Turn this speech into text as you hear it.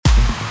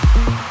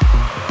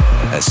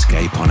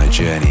escape on a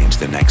journey into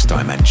the next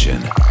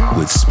dimension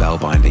with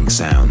spellbinding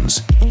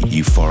sounds,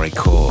 euphoric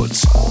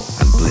chords,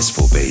 and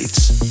blissful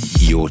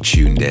beats. You're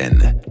tuned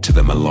in to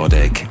the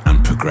melodic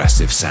and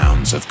progressive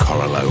sounds of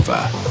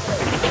Korolova.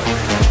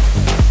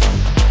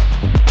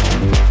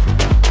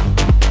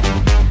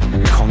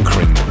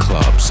 Conquering the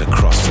clubs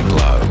across the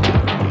globe.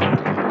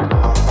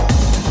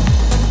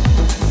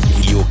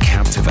 You're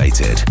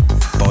captivated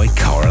by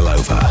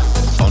Korolova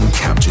on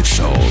Captive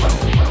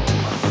Soul.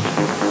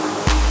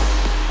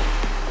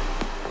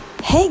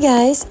 Hey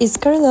guys, it's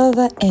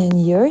Korolova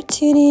and you're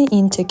tuning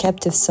into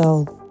Captive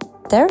Soul.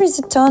 There is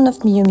a ton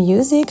of new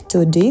music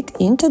to dig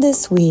into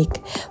this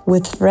week,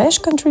 with fresh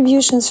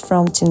contributions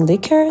from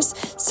Tinlicker,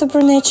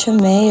 Supernature,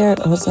 Meyer,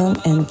 Ozone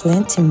and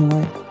plenty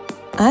more.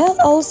 I've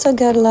also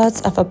got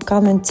lots of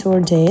upcoming tour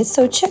dates,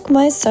 so check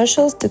my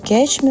socials to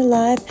catch me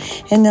live,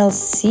 and I'll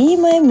see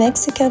my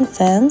Mexican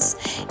fans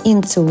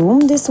in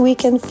Tulum this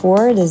weekend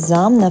for the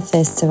Zamna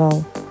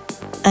Festival.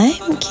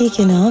 I'm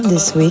kicking off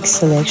this week's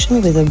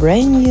selection with a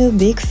brand new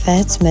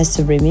Bigfett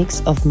massive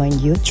remix of my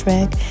new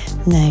track,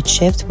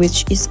 Nightshapes,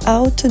 which is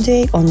out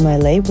today on my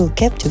label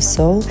Captive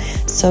Soul,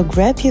 so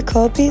grab your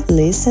copy,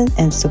 listen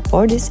and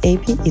support this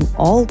EP in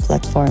all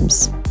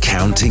platforms.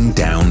 Counting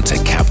down to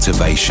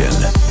captivation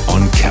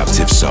on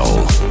Captive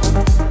Soul.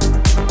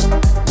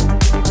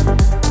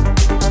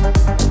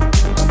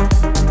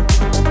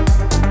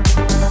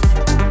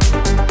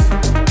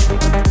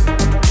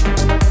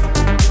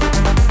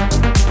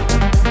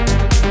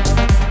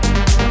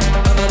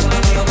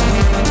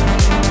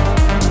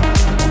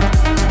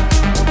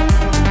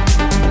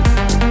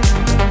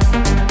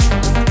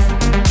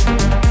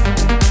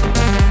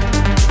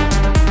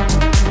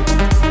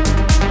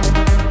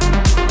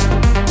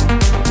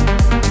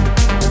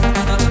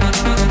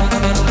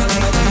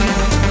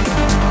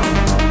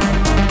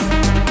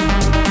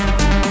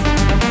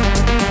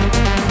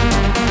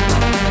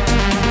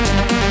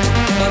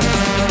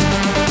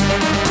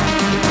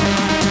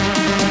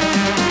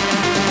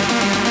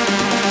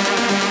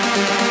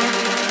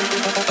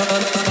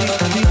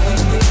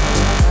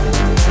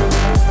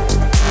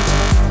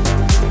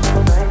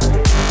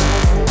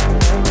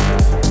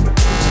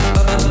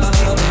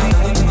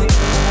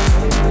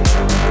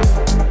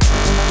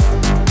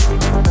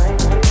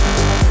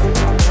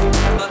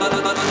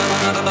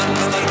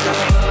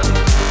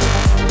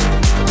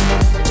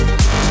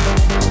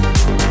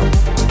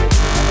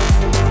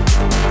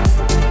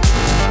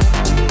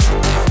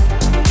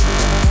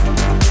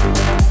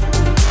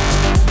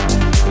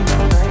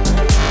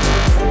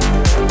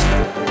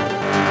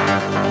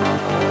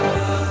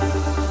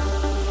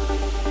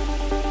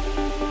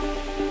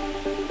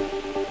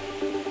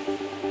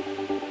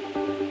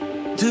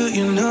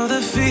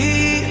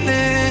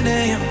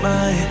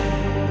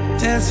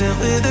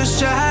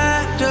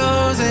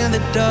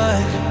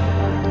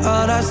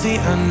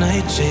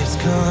 Nightshapes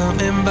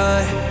coming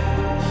by.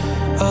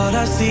 All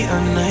I see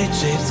are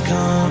nightshapes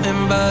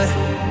coming by.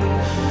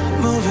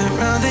 Moving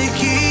round, they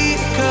keep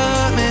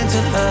coming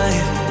to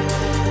life.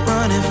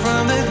 Running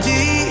from the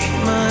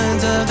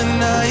demons of the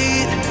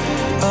night.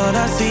 All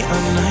I see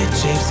are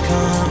nightshapes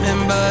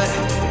coming by.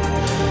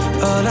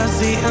 All I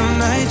see are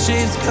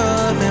nightshapes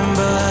coming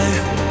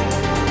by.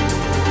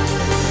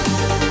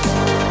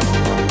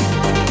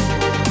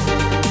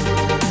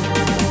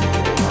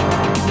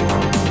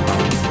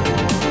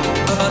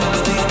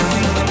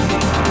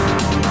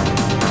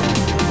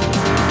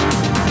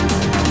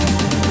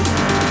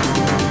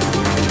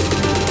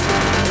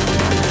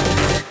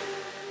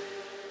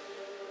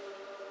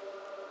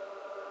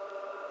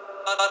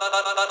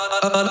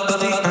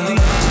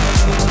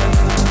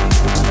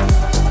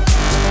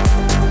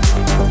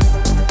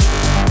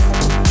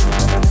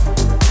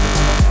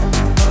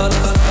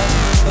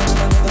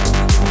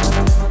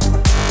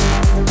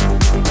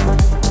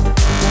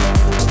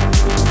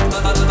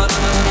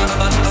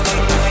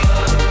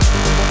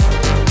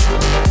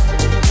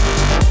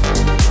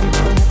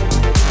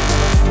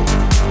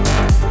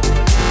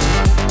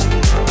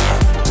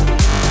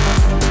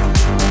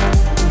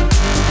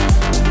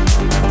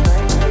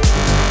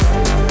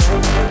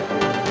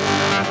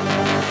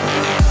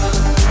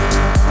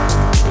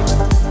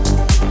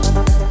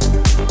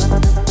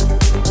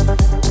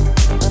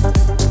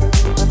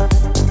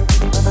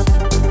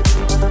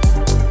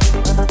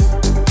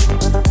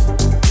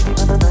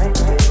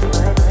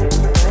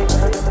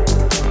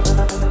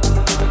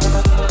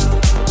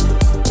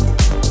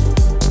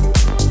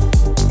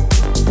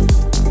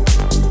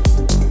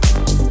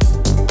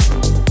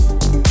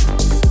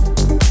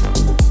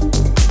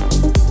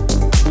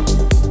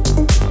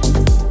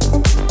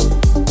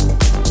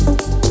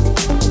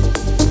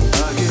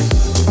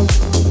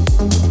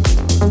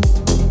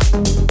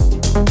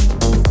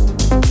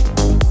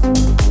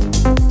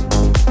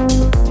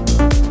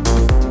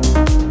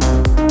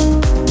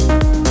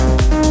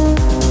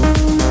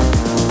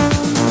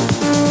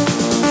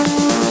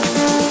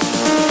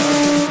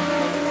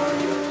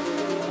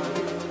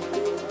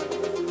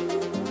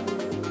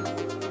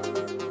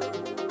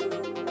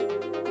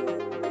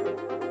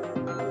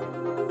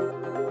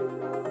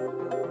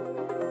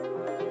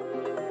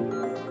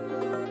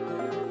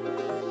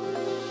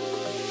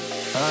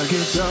 I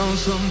get down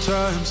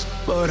sometimes,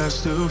 but I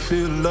still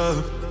feel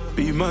love.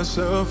 Be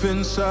myself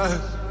inside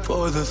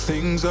for the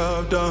things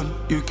I've done.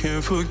 You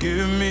can't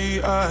forgive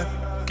me, I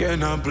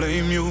cannot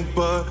blame you,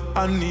 but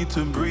I need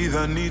to breathe,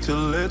 I need to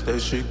let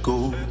that shit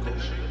go.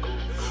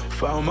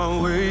 Found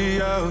my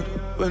way out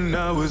when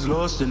I was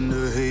lost in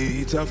the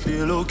hate. I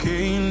feel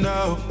okay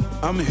now,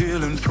 I'm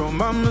healing from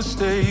my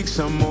mistakes.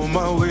 I'm on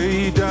my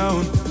way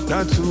down,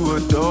 not to a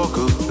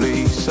darker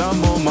place.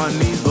 I'm on my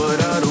knees,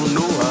 but I don't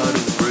know how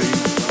to break.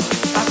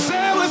 I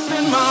say what's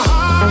in my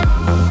heart.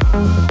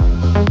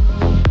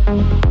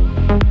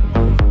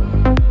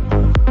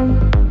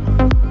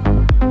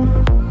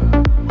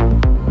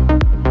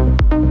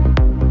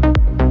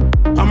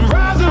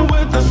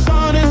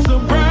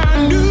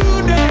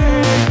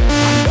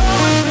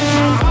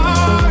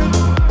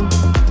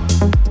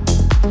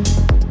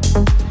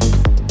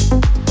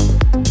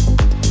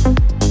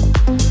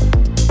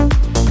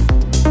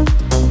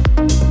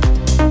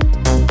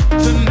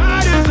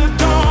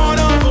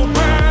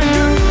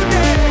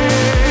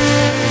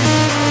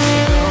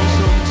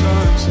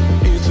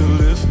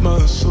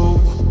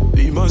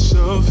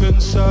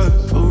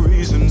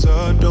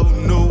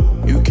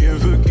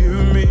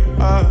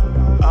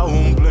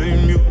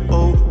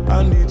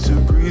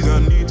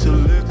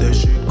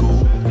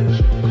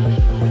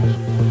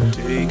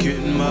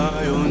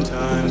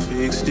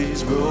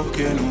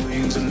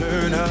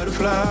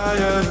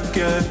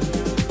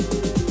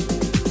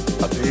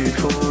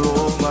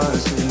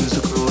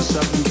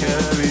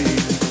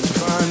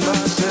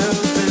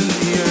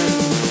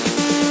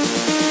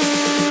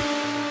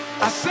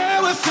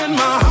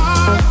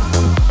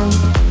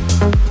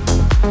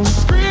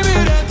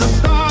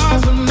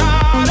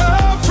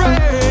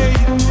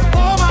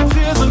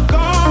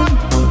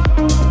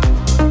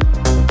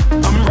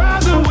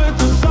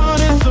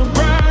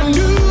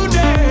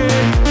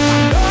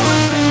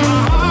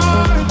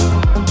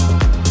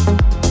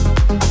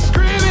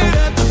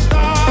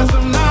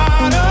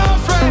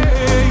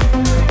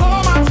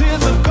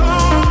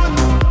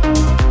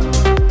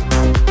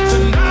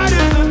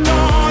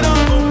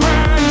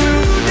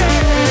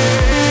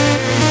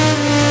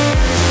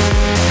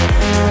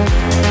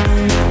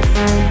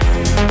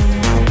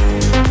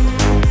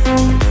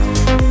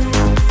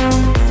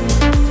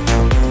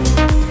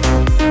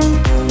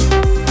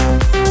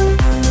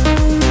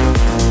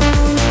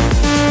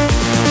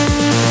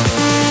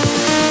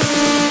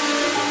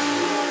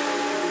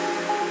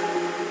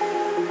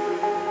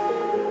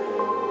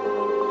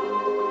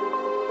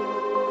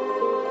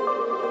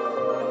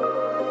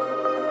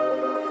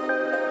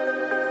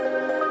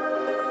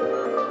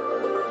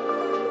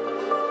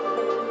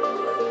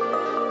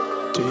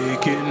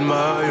 Taking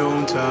my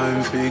own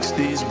time, fix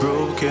these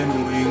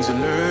broken wings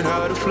and learn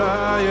how to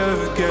fly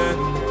again.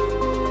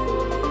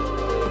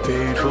 I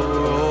paid for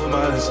all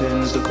my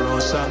sins, the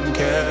cross I'm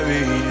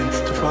carrying,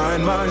 to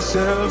find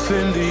myself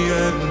in the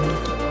end.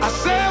 I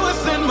say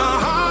what's in my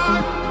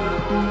heart,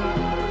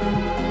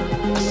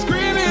 I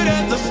scream it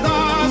at the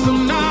stars,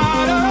 I'm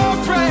not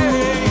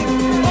afraid.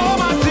 All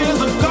my tears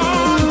are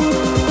gone,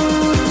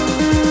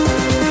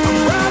 I'm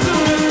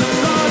rising with the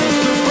sun,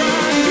 it's a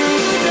brand new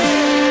day.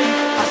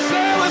 I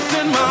say what's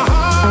in my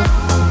heart.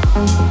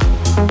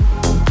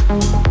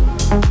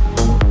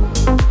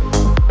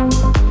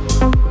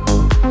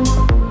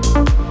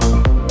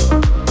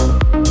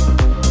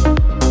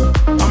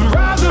 I'm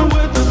rising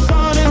with the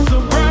sun, it's a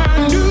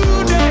brand new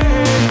day.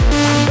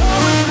 I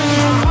know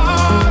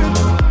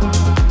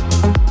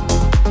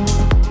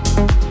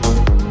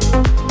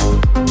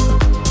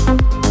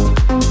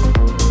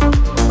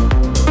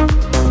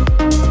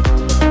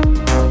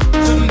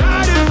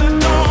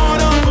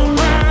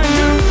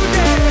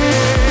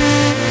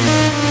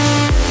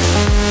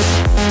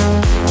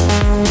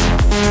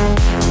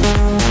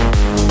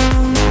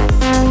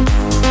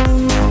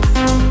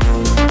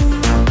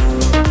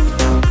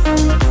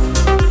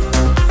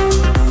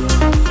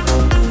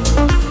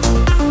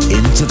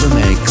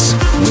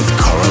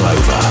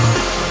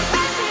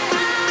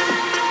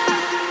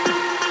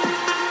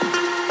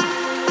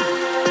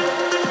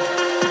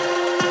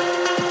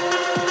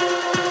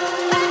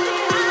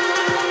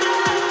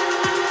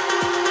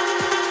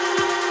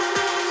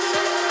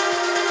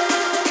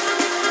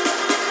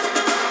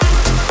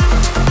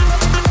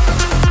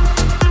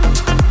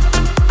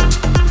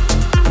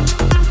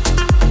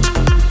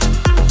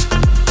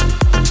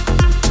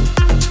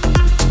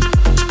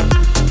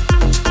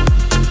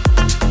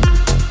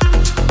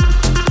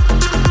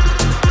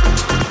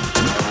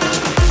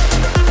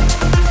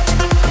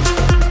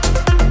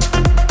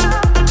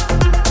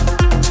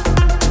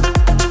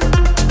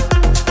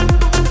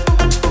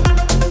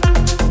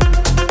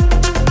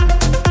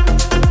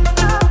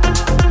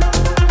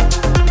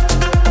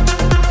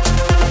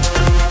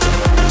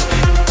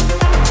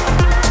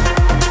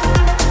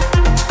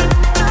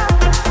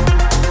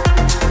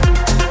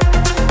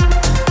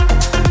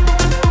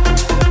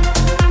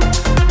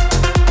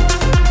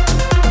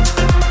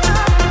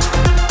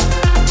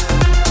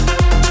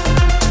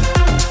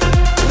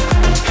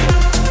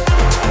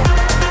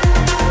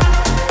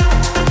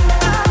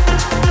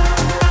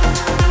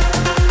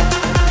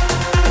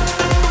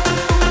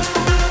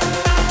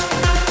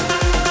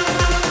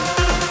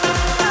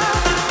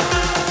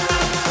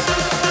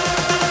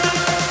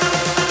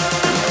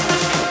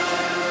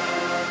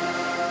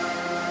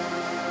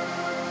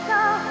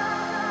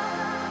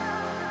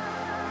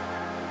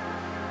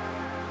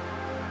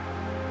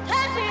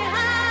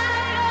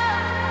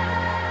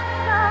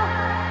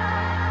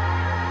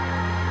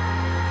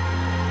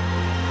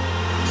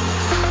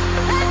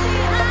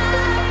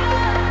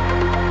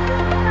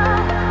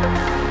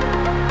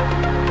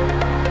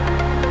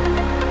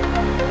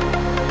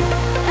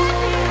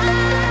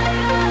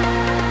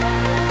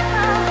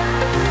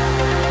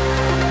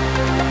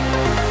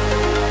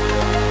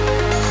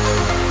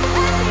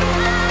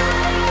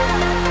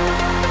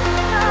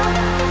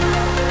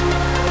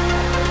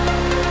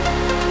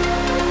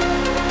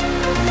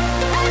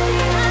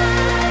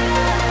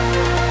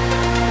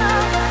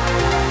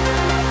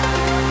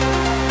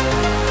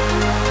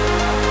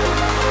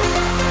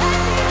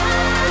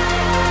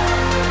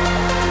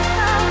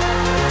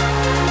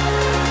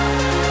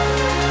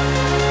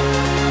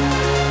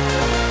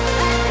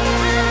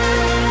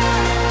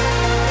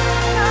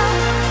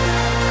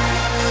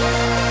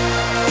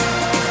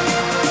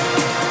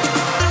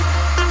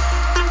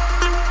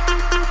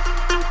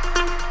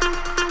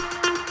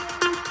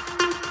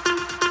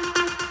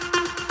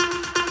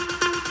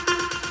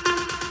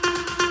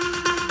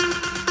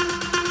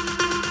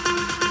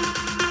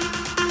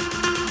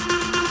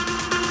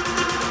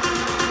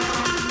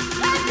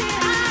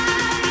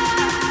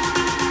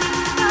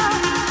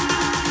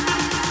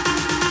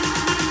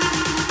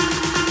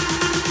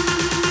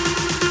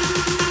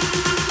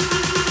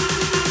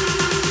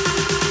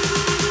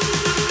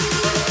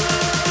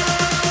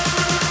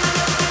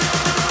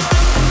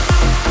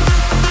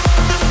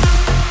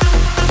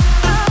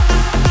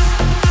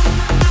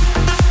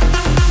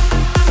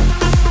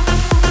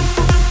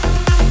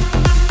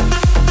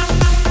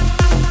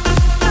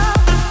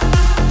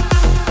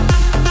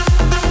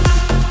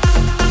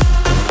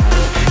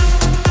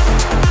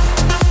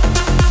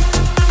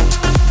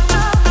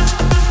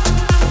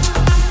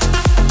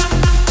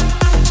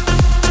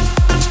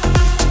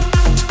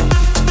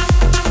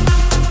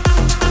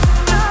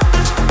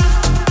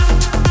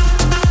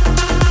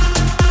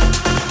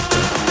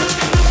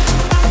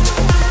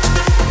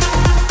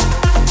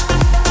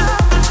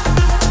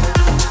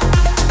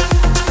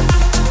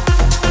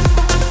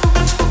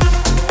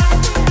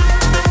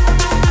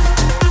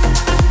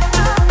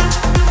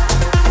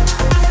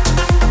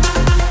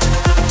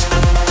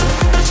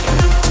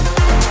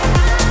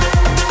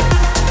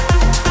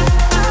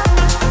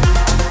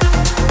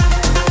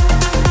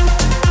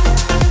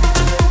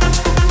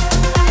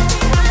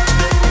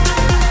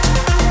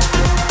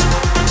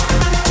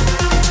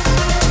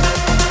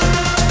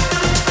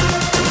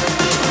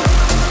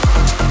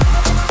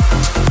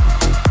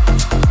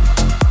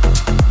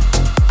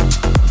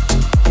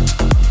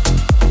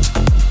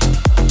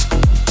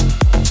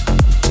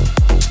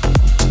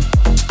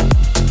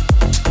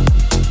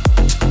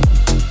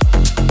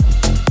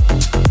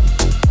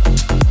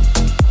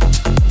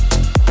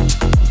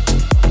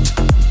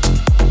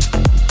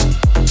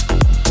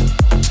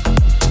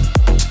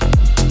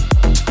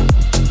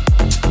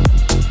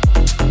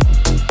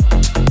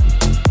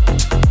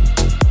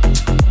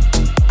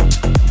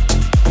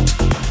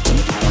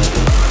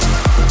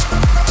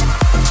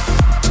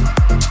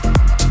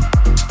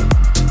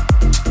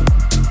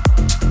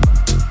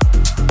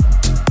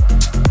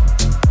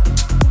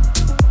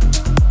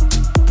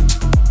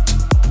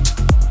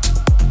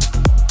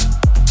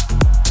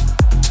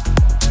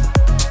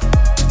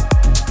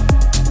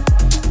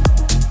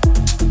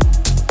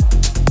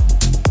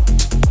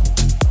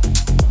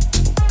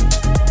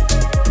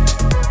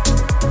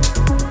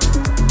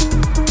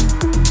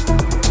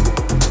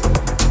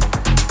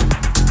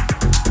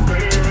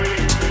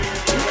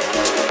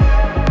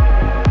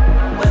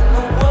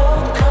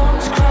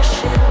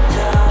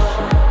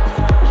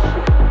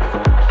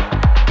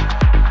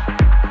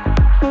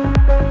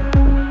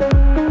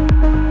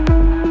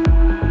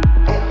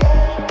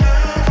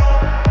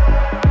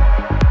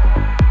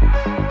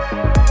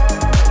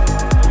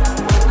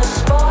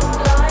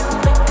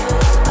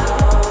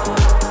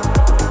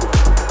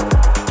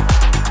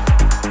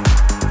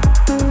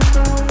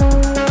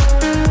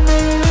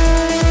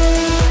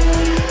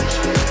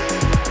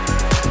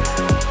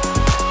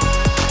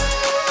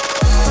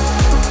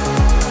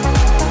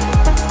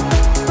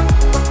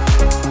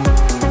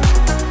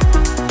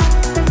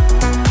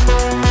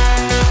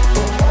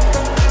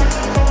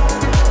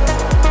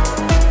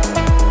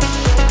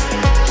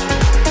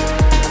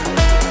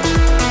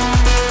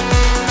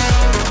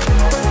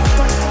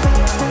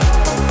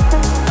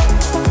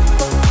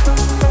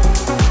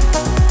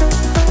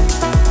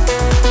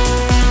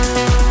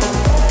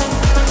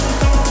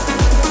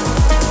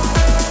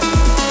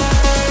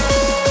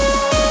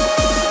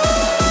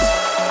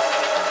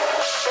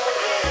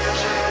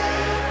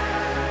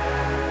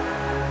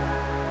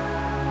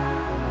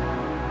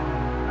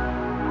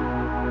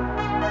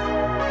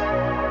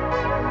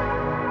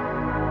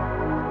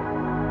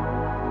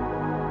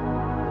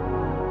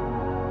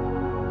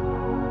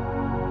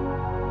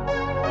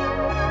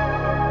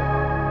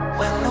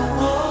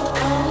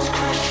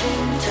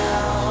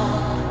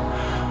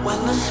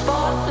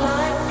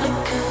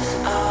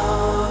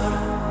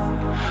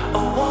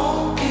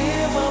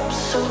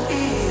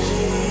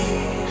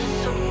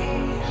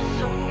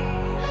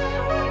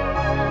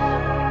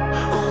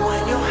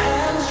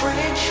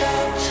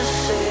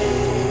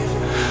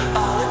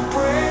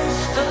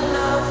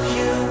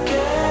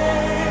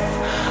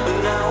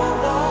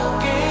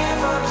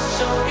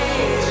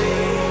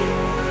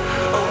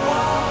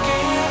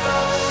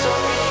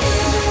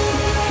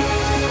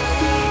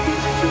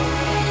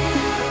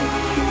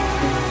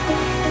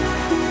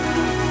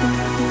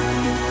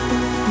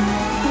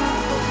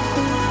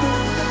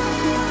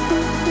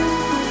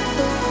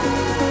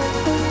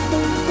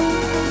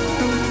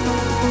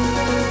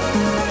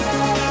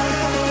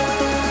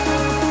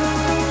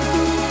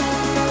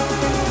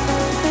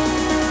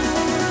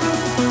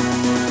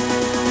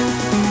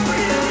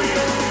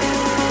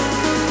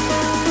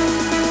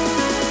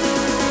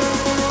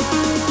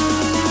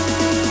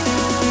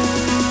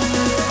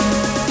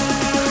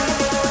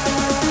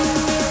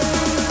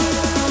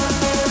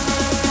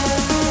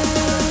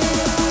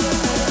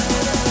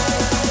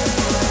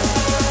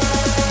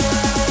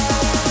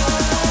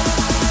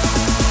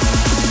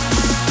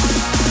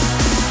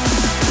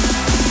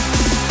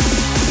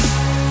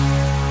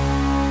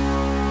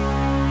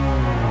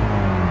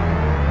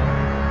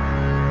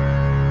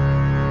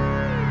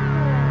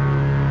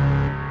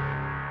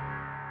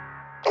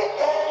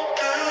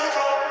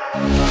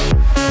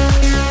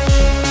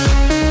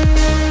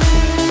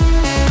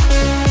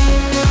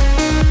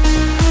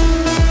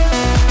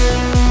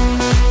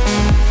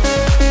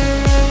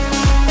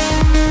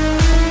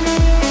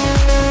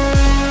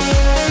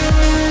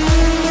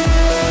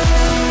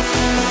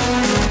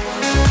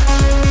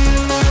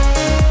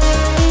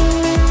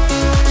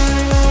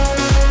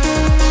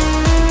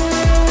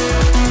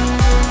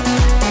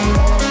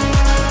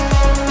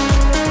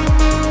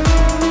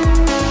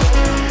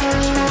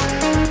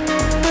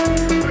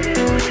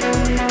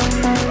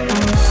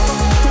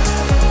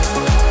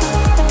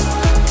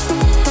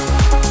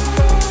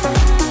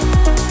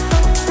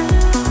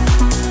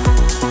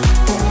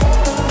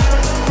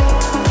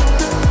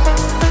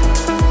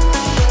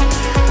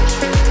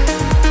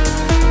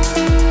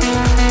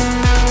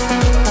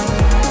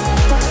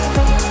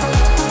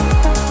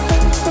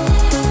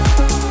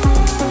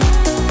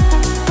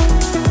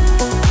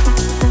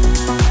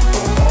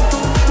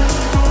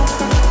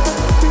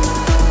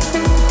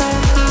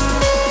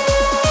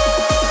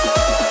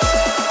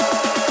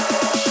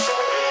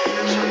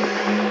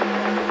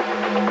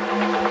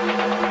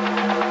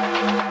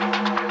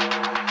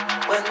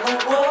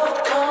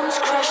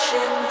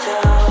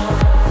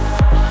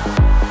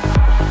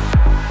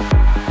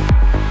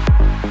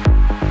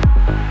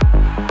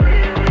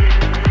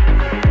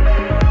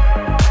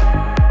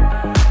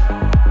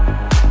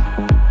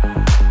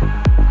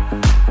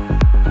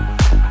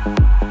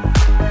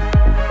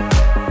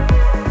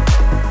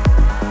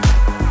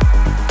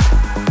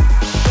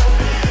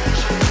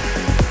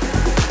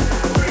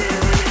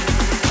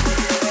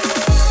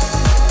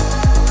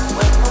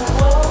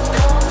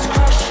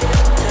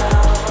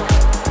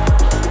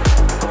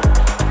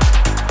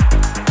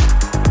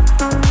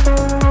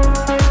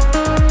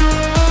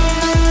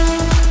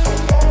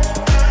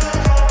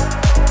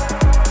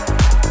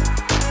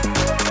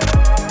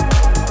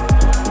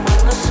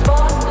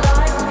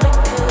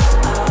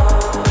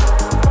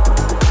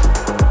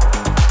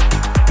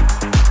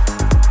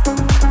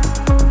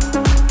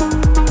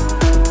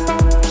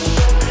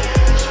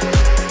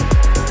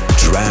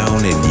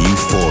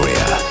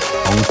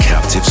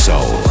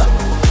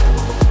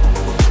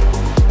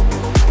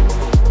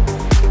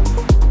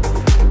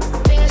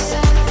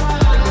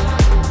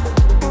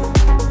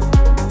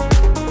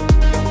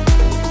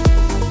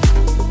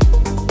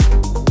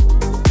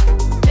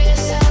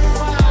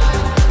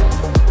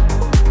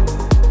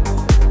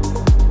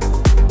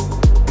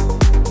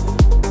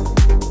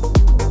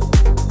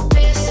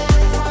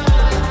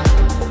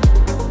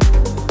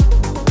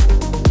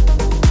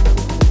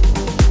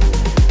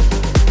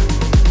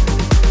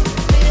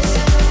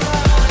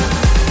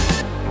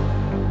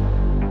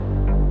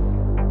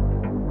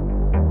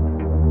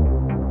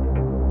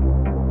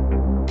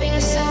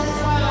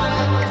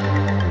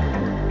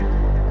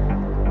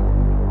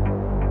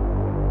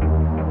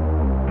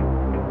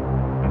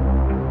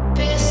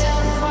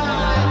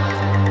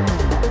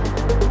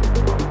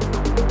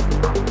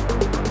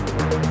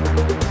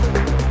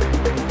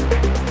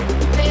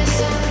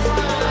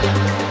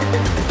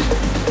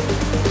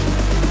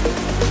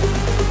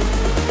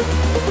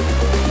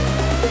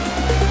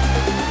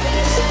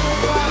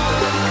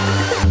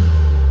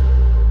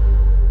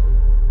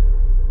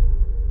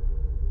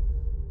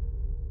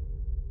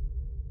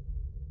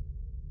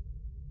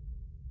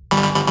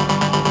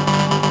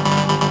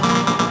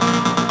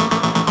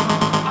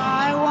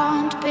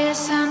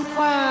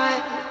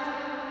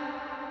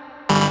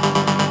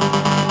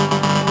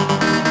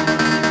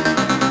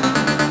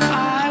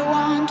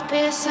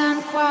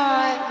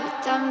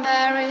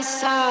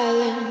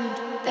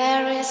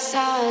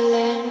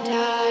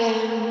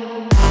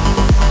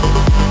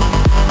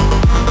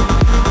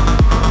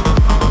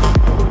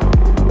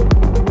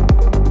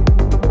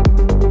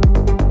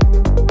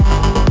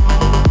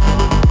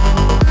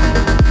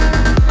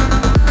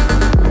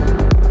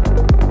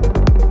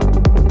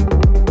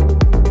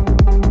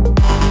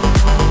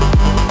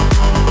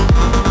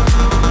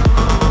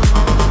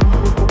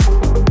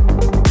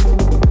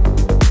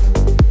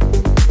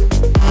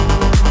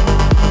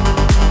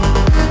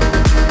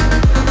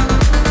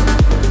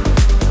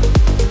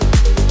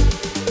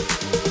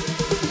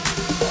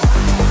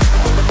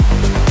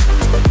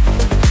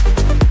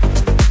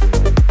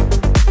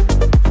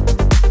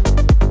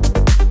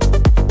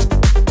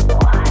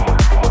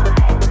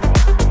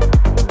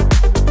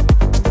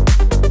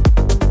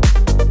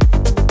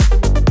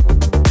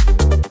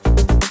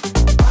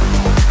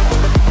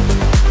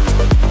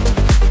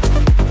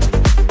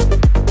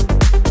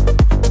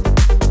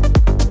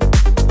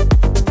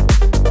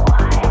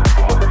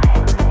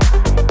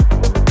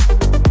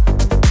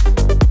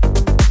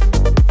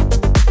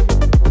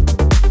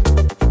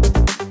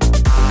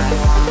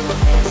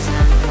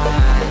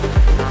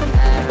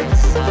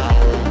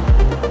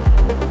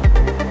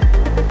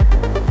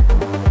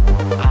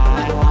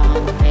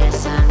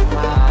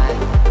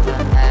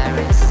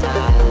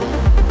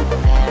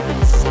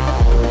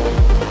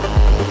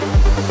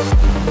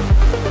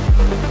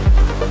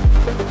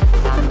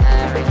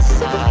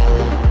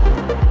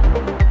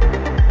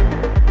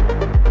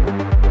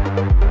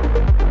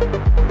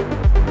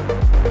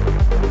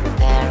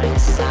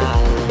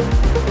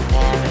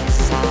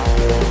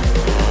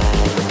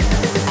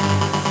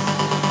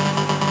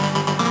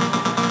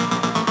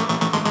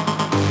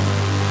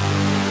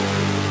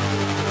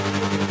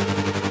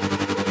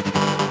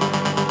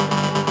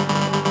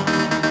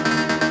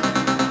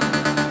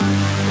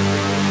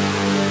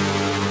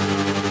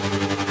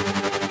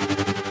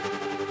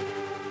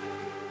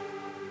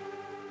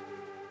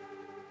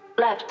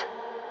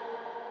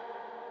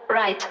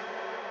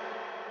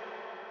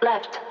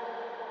left,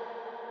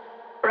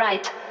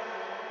 right,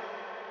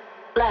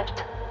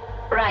 left,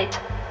 right,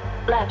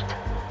 left,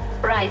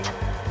 right,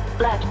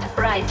 left,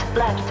 right,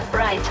 left,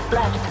 right,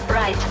 left,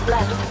 right,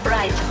 left,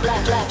 right,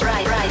 left, left,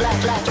 right, right,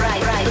 left, left,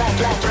 right, right,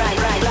 left, left, right,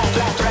 right, left,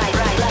 left, right,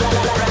 right,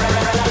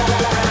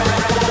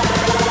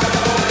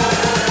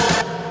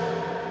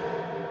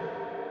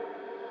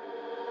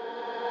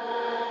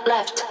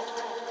 left,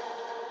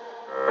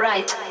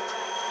 right,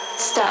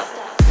 stop.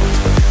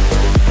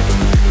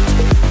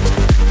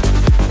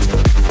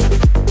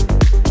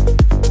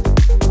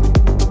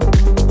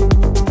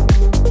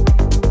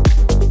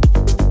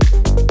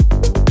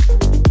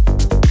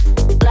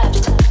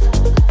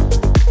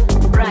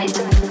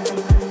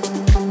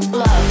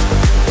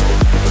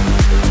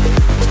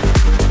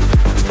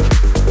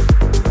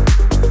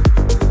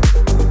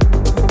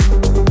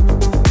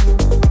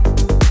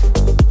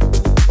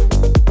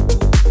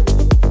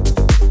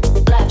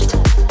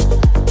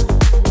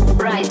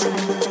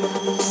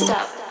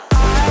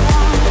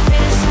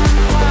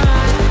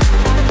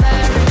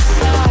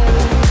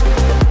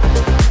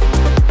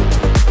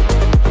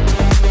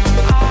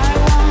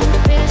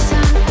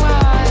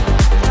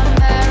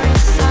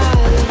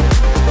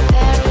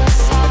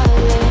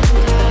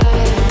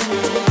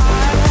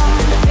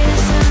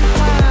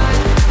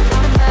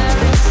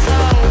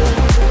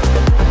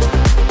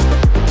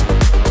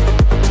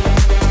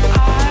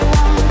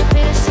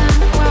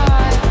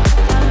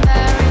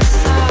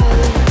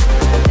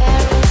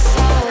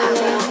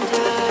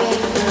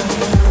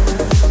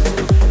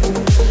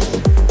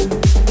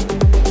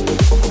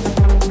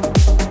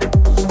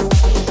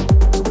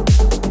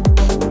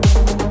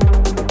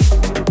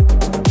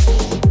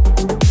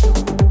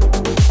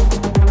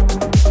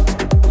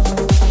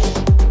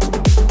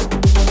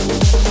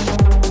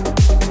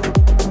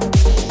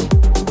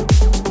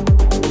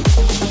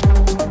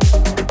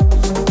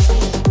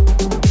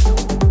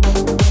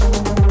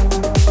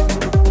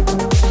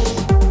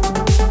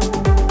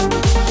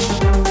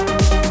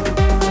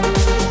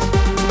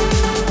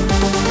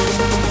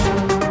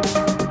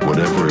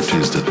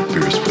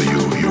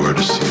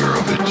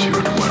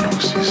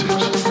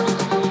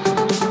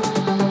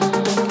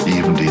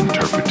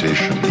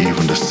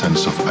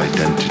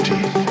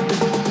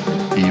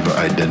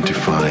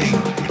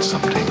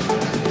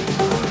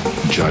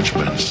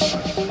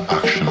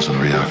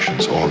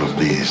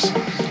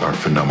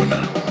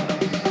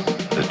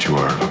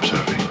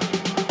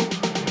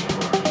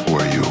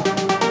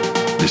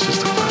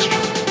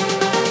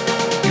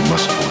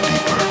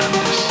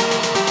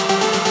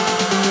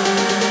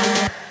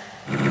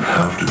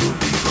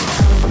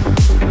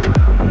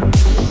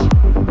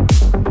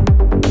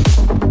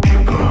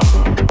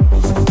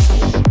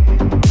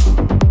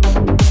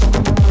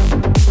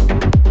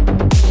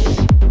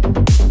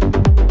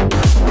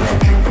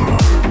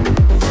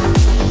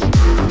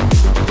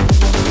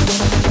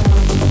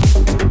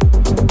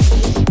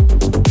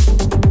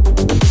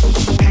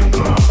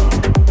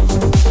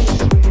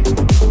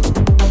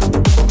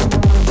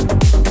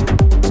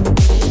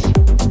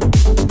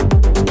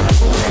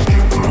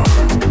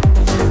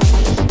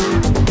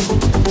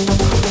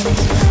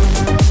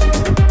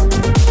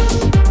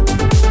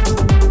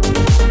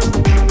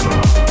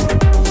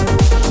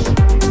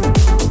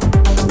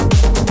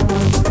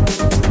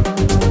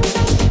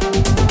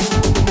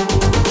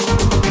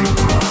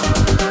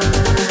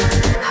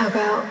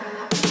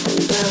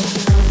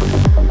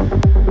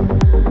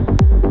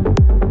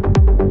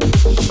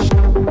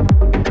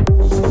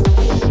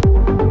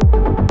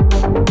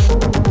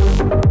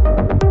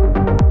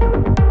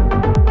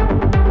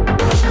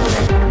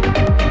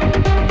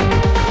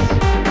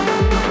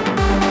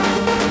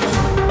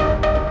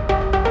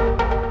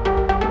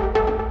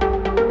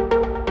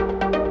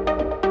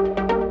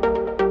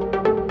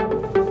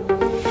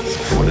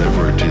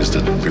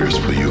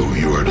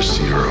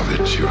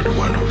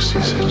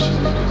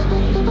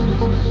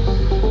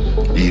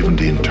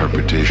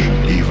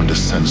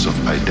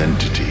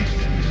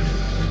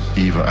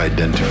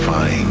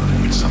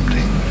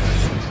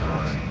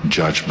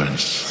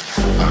 Judgments,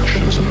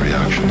 actions and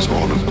reactions,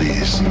 all of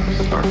these are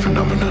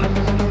phenomena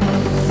that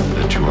you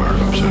are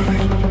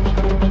observing.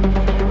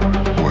 Who are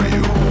you?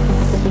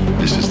 This is the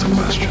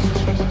question.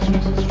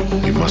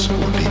 You must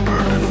go deeper than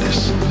this.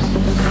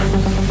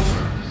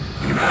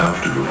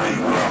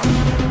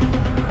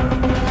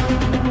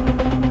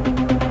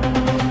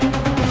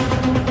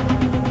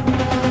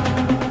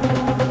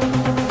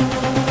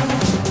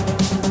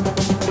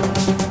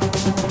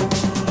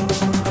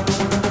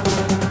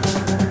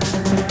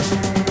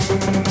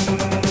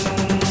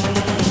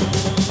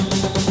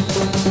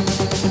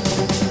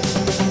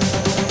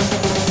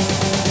 You have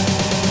to go deeper.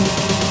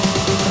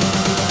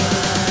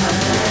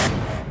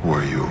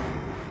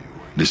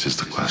 This is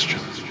the question.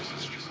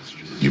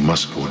 You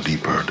must go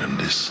deeper than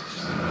this.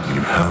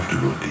 You have to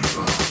go deeper.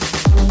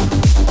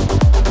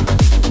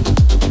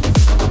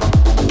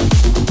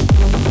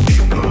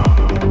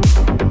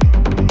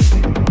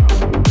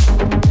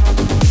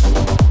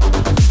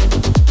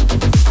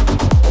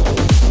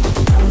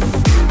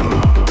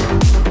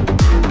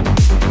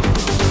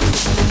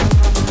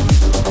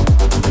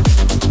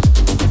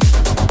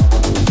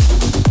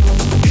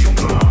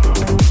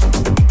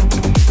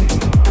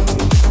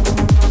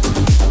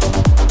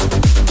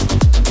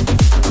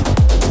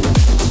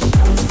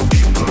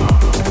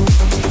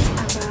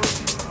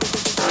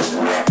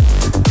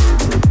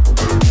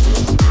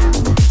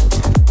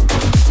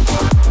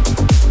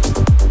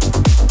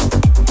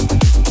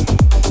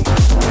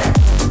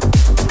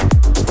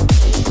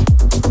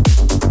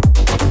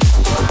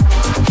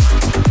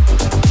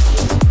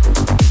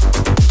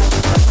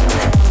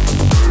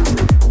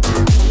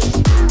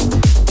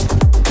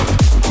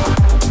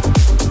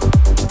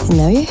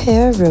 Now you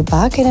hear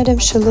Ruback and Adam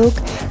Sellouk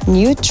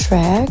new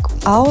track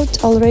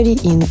out already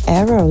in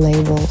ERRORR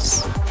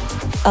labels.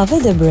 Over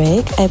the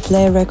break, I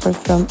play a record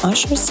from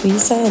Usher,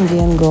 SWISSA and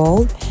Lian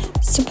Gold,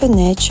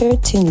 Supernature,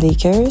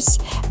 Tinlicker,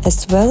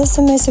 as well as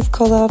a massive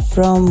collab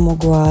from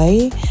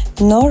MOGUAI,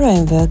 Nora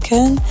and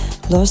Elken,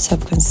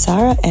 Lohrsap,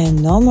 Kansara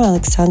and Nora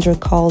Alexandra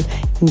called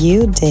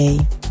New Day.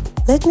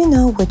 Let me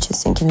know what you're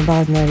thinking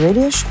about my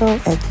radio show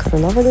at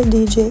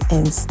Korolova.dj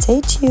and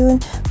stay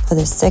tuned for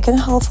the second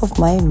half of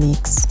my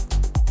mix.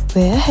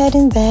 We're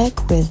heading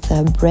back with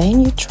a brand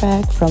new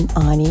track from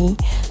ANII.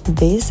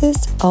 This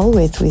is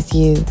Always With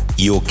You.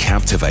 You're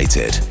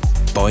captivated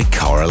by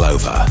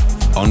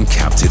Korolova on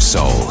Captive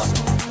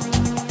Soul.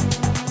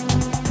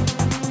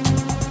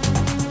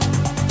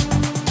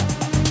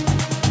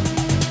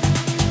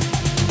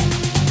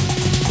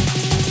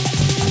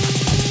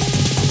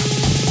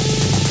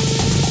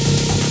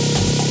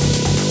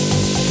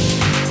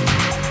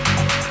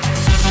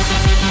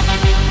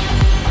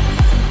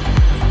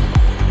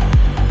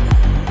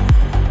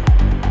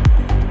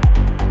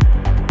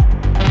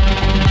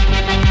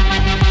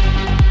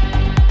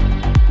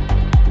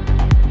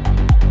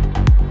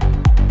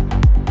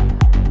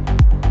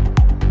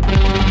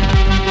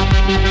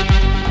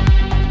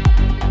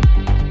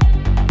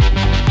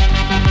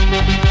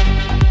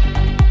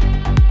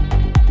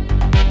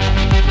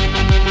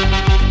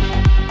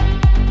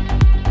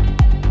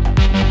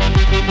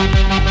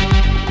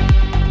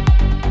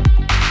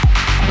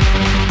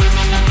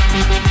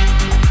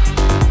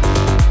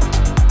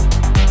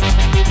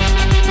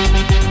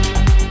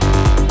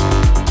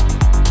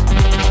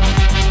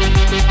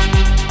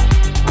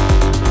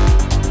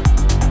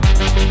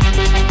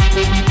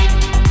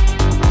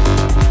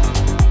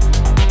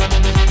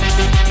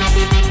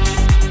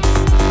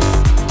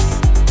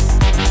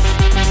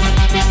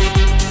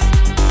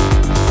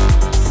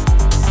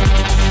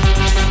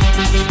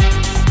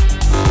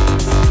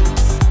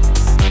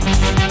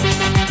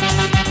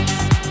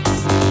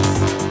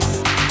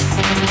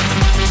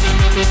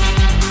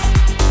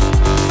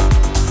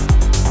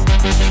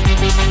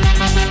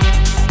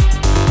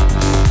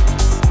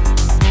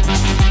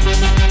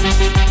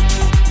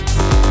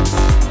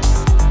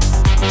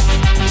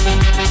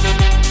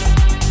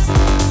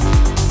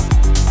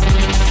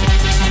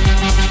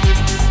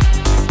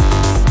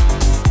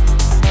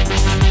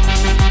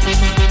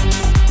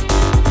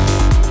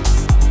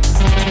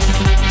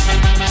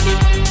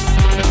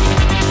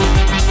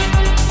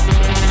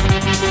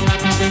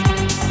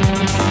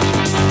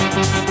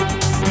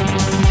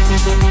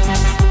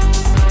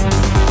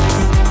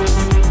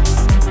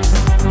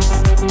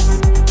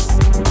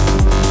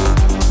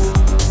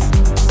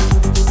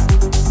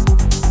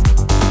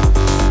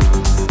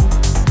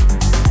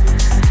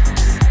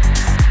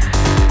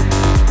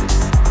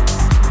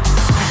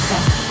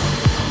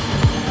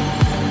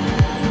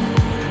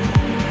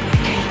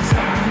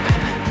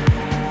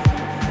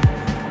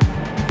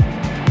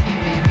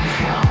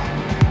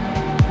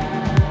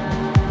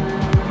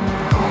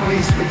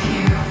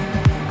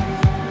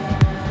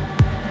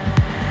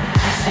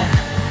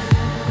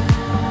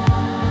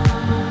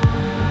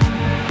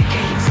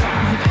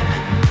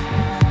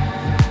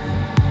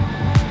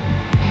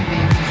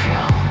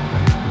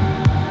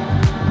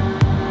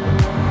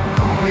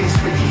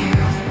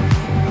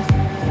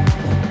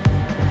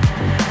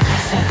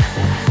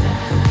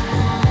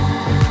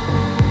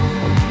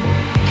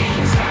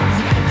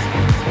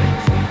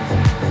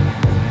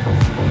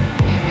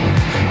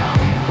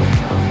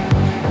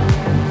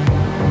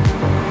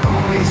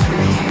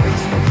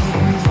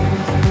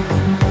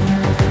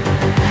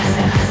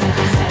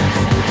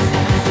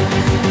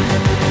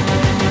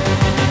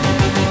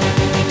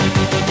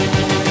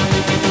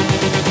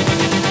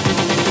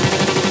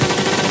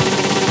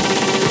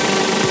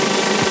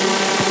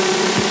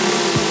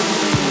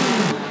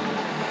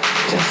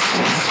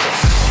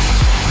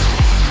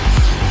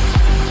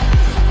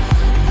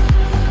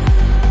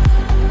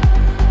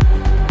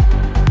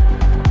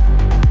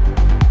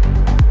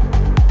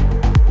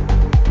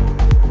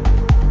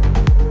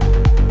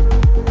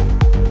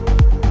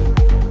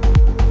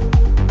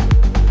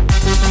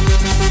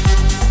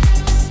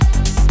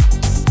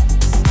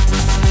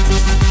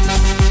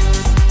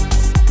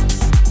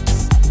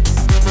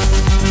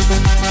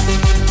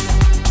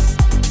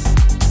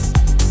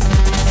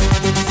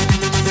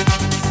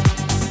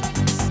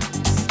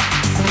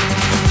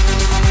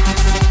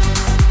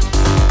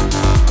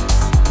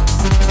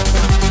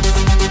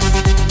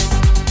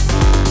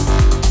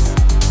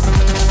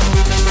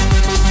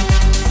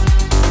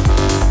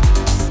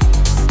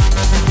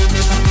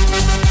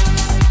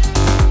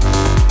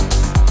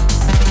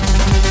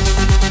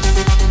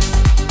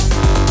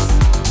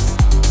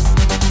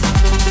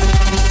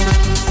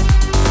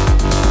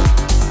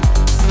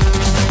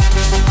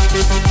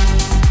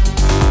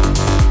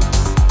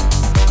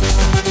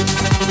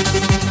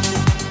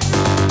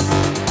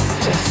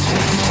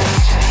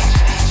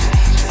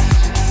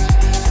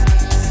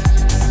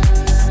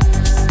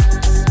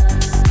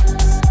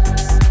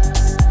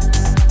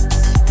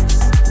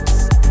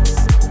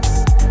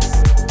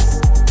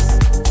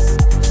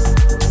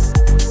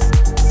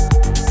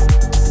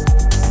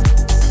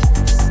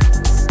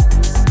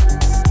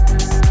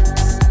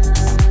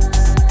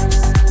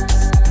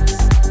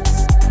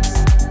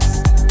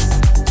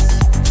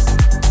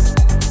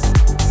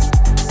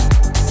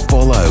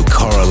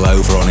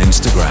 over on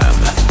Instagram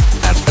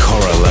at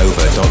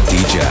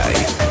korolova.dj.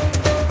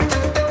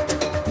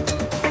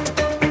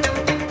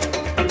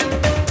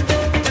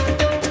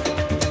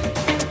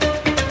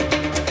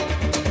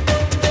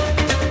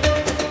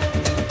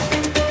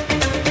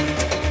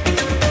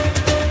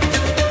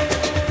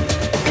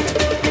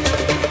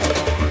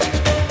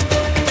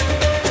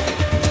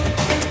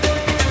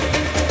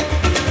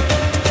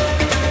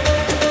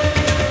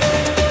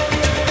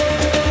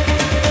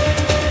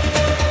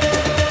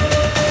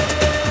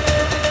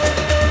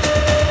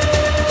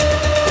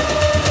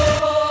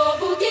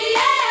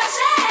 Yeah!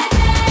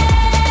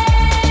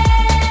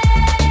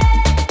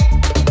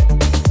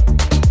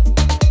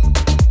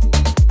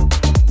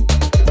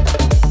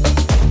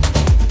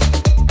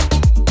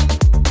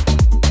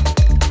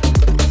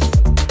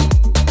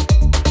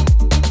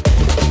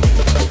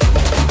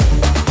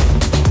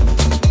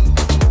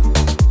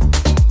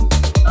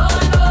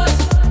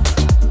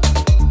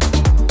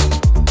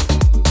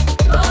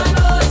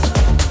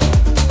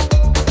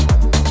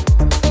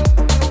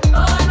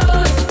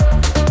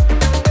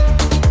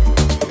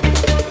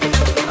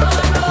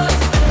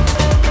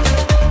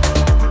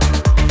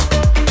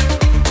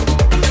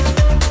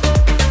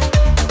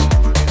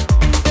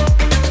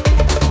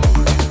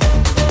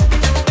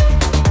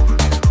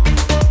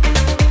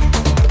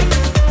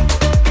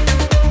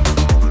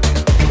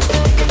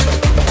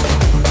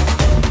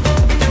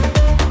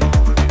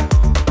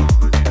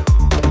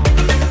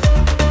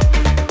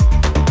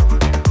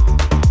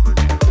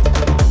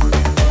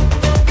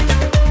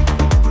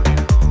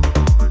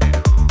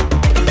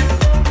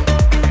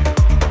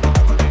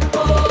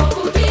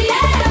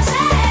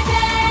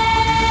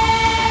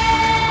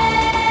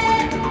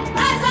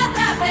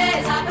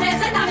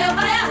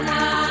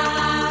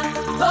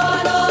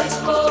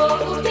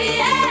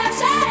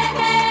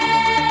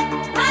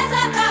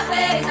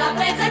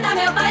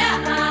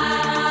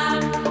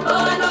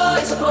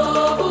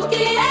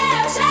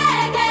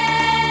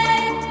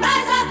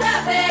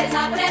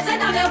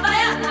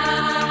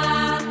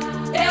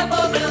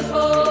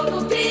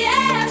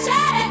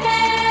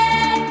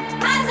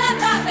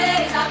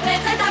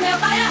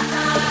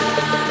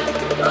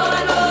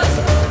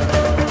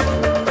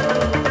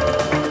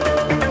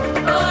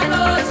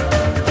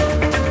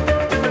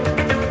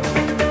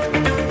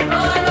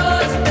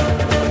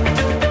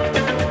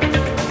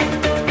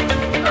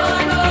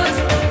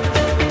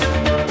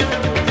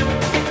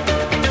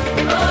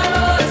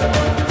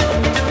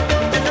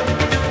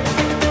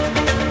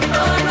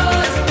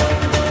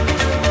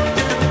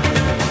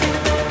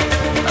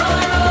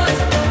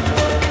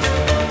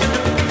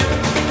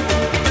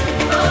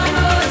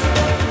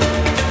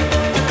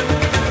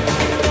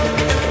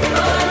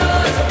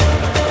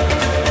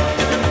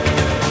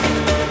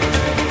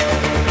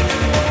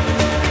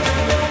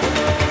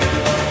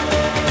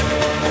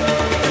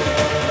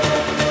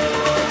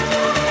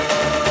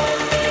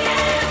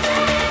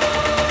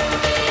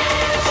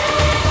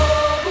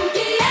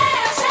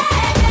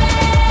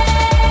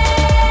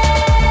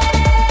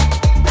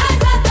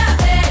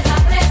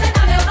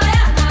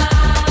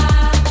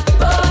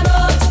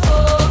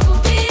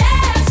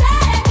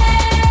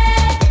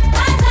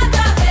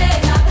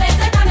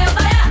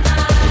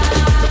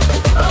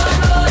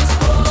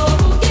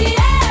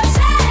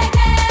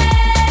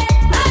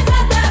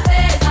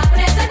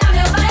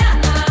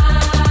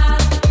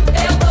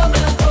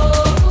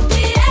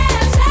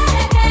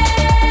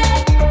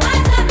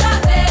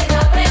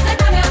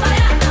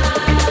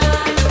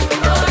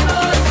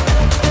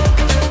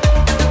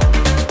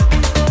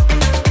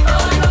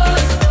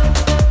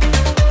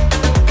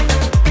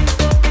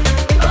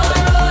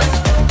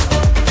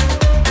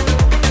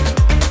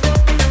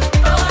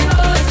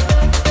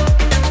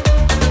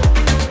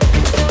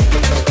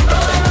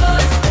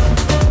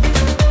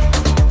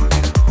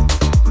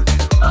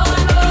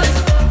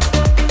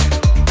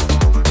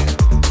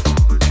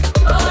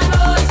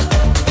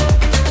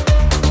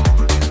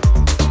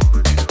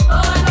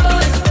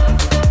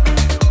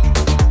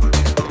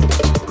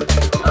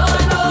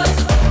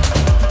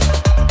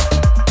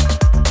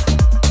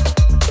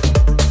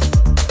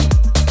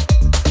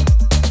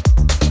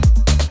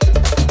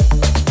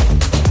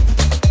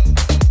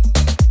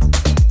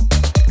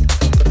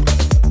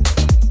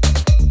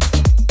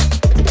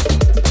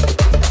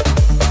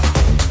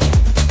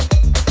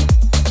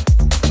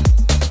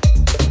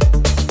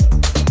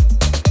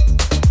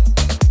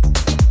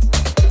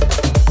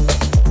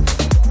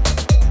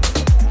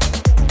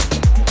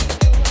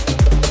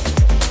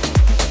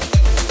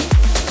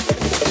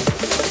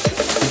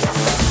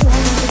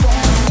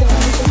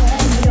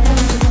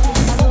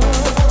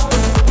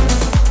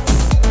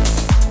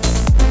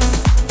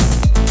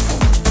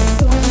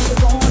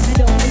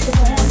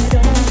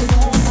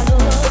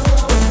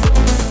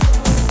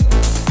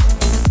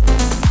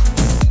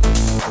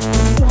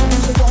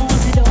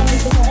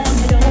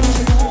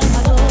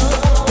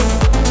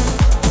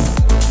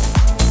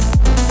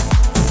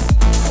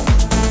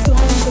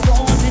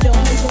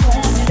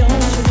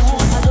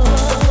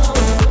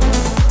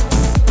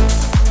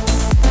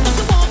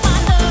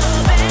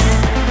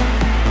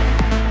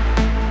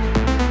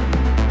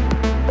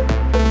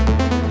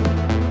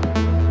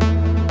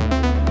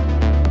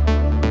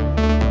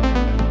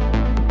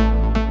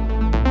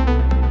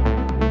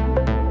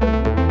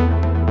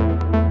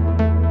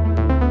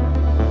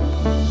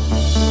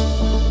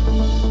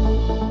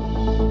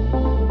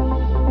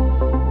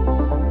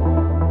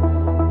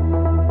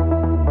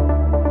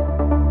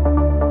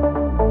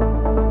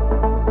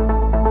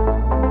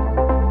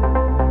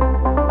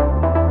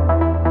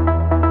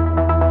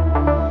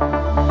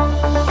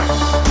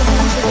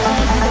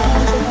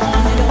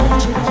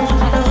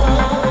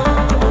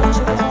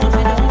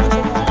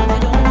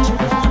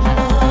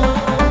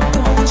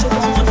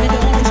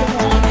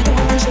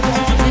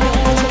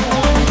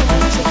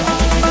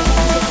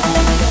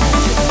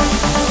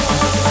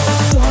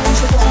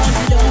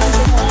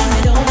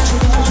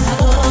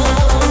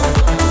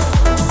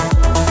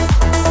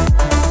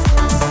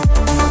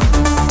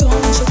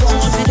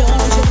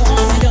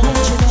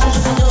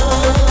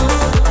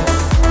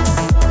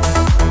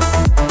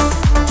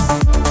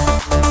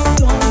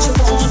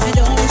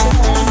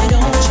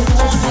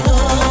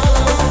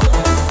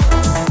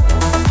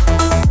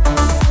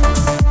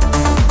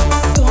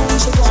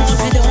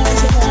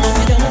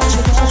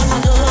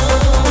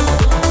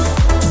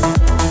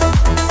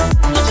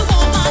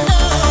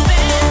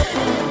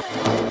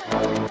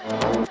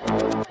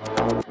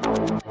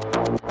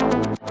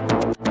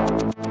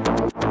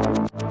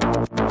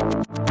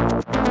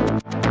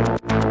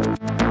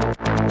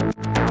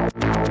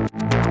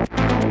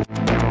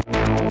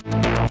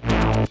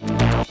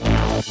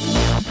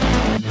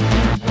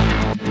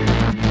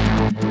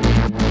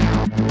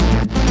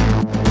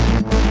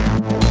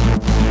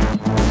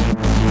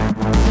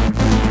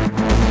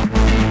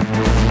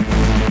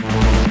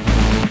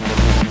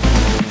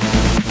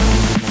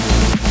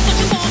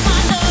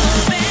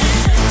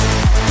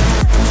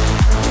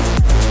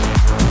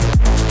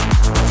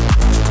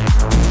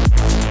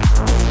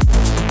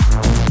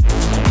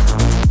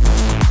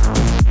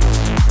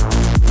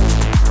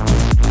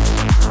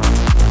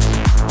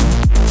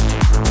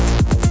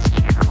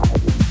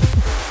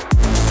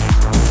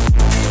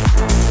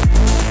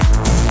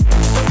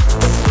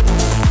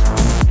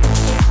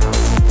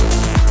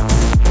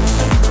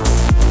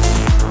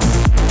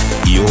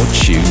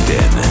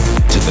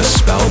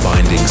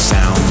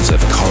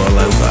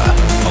 Nora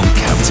on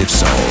Captive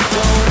Soul.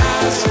 Don't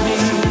ask me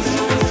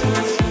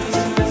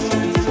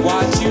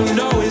what you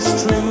know is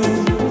true.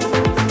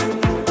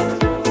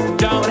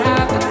 Don't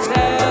have to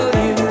tell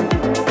you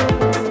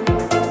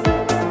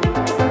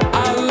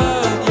I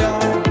love your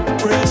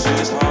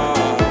precious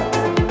heart.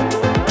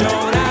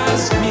 Don't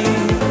ask me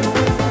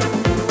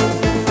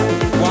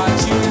what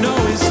you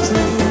know is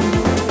true.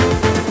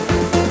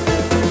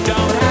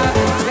 Don't have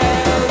to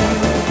tell you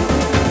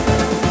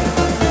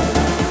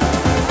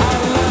I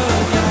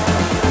love your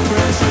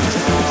precious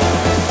heart.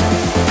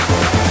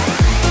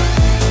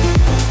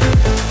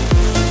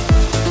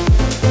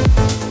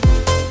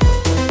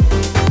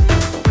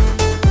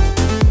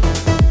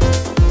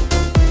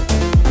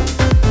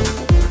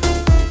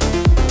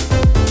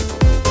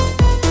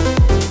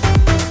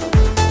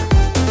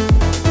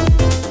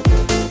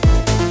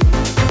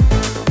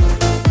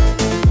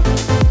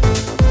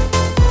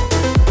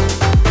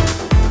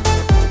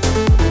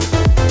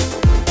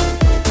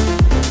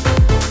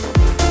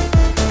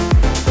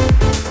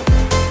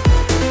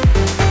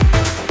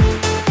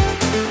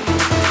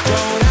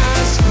 Don't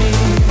ask me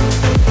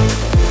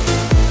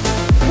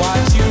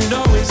what you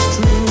know is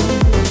true.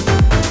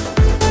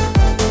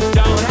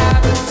 Don't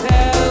have to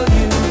tell you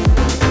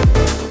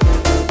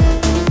I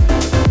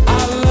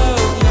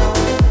love your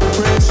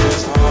precious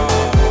heart.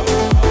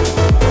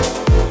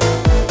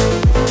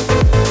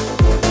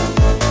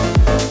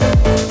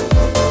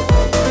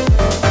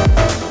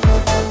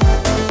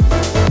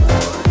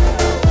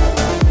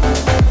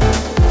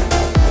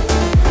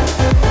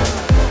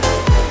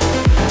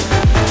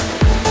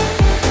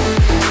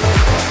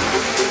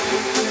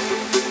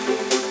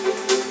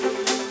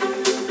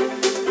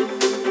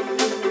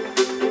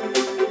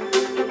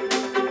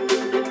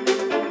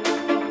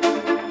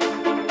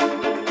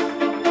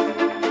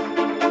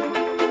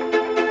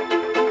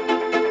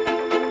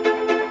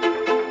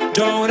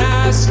 Don't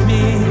ask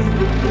me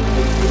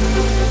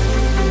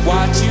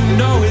what you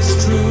know is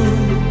true.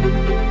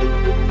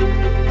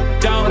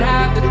 Don't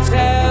have to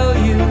tell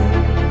you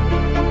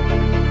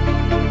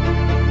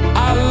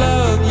I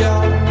love your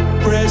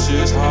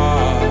precious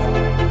heart.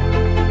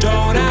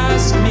 Don't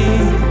ask me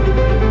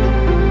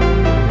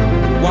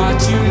what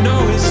you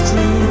know is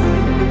true.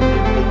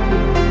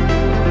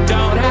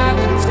 Don't have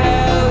to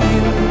tell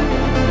you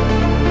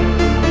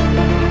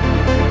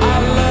I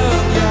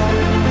love your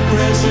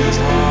precious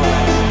heart.